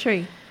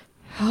 Involuntary.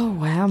 Oh,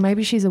 wow.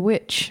 Maybe she's a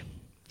witch.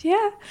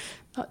 Yeah,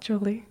 not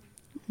Julie.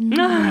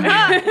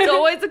 It's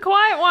always the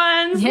quiet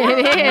ones. Yeah,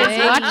 it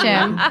is. Watch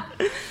him.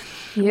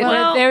 Yeah,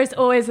 Well- there is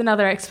always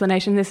another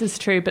explanation. This is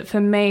true, but for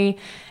me,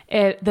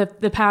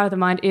 the power of the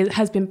mind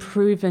has been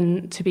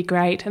proven to be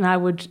great, and I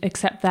would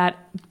accept that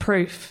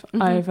proof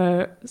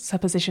over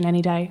supposition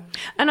any day.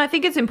 And I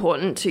think it's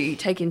important to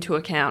take into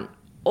account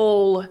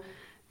all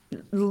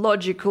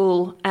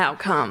logical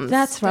outcomes.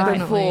 That's right.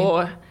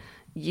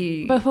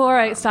 Before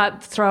I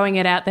start throwing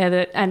it out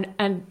there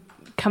and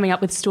coming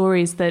up with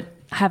stories that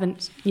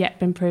haven't yet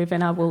been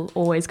proven, I will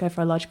always go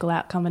for a logical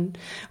outcome and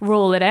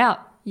rule it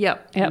out.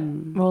 Yep.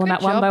 Rule them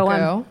out one by one.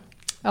 Girl.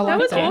 I That like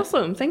was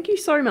awesome. Thank you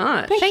so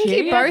much. Thank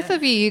you, Yeah. both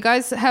of you. You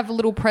guys have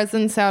little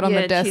presents out on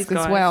Yeah, the desk cheers, as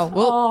guys. well.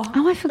 Well,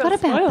 Oh, I forgot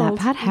about that spoiled.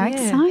 part. How yeah.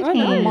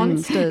 exciting.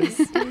 Monsters.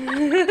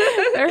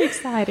 Very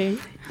exciting.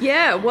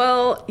 Yeah,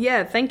 well,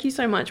 thank you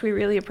so much. We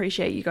really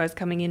appreciate you guys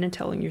coming in and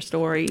telling your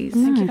stories.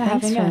 Thank you for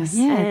thanks having us.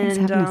 Yeah, thanks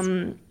for And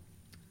having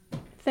us.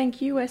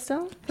 thank you,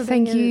 Esther, for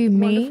Thank being you, a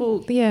me.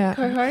 wonderful Yeah.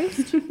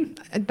 co-host.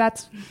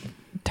 That's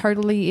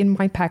totally in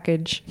my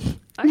package.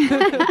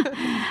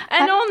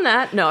 And on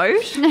that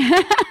note,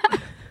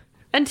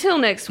 until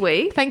next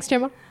week, Thanks,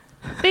 Gemma.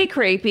 be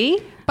creepy.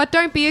 But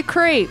don't be a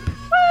creep.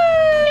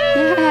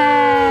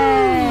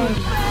 Yay!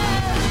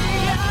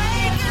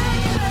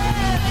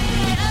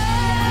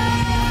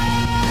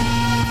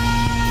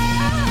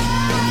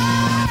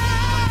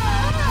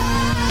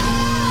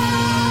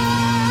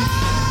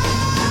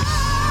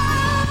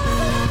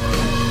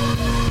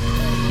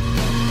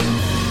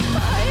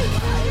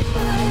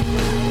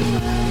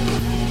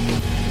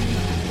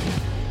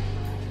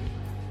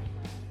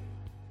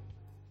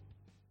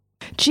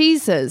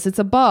 Jesus, it's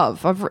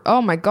above.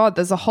 Oh my God,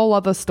 there's a whole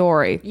other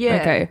story. Yeah.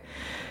 Okay.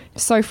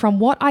 So from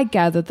what I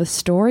gather, the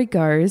story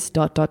goes ...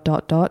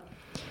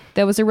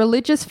 There was a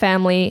religious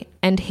family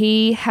and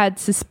he had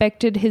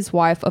suspected his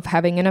wife of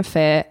having an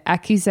affair.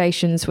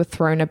 Accusations were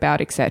thrown about,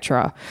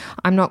 etc.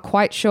 I'm not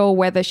quite sure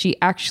whether she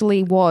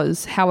actually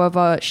was.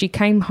 However, she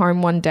came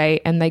home one day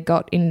and they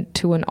got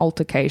into an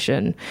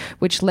altercation,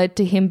 which led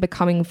to him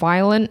becoming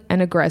violent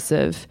and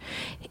aggressive.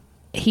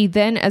 He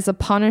then, as a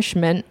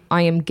punishment,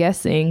 I am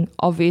guessing,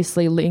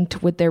 obviously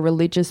linked with their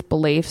religious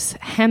beliefs,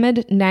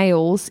 hammered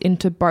nails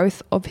into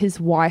both of his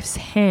wife's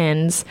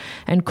hands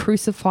and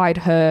crucified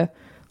her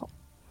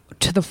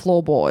to the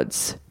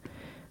floorboards.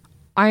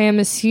 I am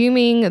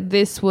assuming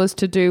this was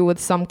to do with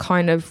some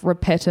kind of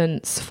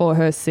repentance for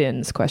her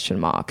sins, ?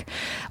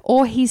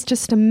 Or he's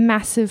just a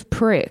massive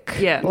prick.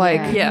 Yeah.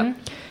 Like, Yeah.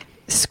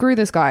 screw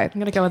this guy. I'm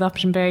going to go with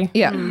option B.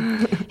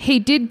 Yeah. He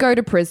did go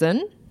to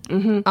prison.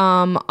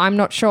 I'm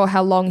not sure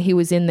how long he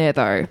was in there,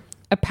 though.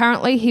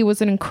 Apparently, he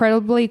was an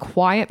incredibly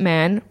quiet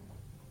man,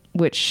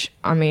 which,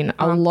 I mean,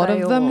 a lot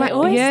they of them... all? They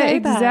always say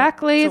that.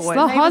 exactly. It's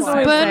the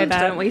husband.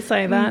 Don't we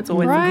say that? It's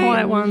always Right. the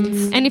quiet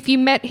ones. And if you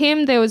met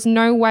him, there was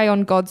no way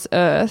on God's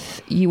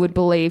earth you would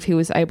believe he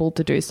was able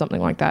to do something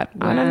like that.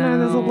 I don't know.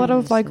 There's a lot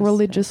of like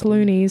religious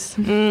loonies.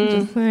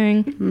 Just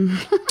saying.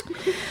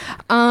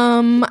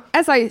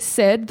 As I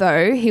said,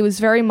 though, he was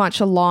very much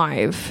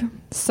alive.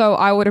 So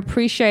I would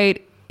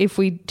appreciate if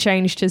we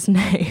changed his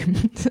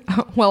name.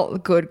 Well,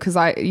 good, because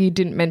you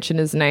didn't mention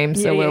his name,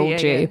 so we'll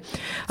G. Did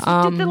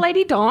the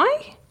lady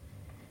die?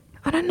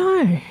 I don't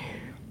know.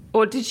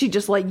 Or did she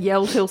just like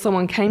yell till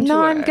someone came to her?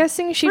 No, I'm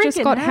guessing she just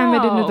Freaking got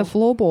hammered into hell. the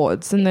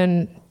floorboards and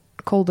then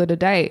called it a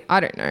day. I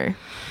don't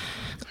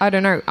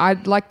know.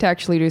 I'd like to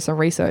actually do some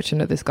research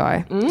into this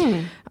guy.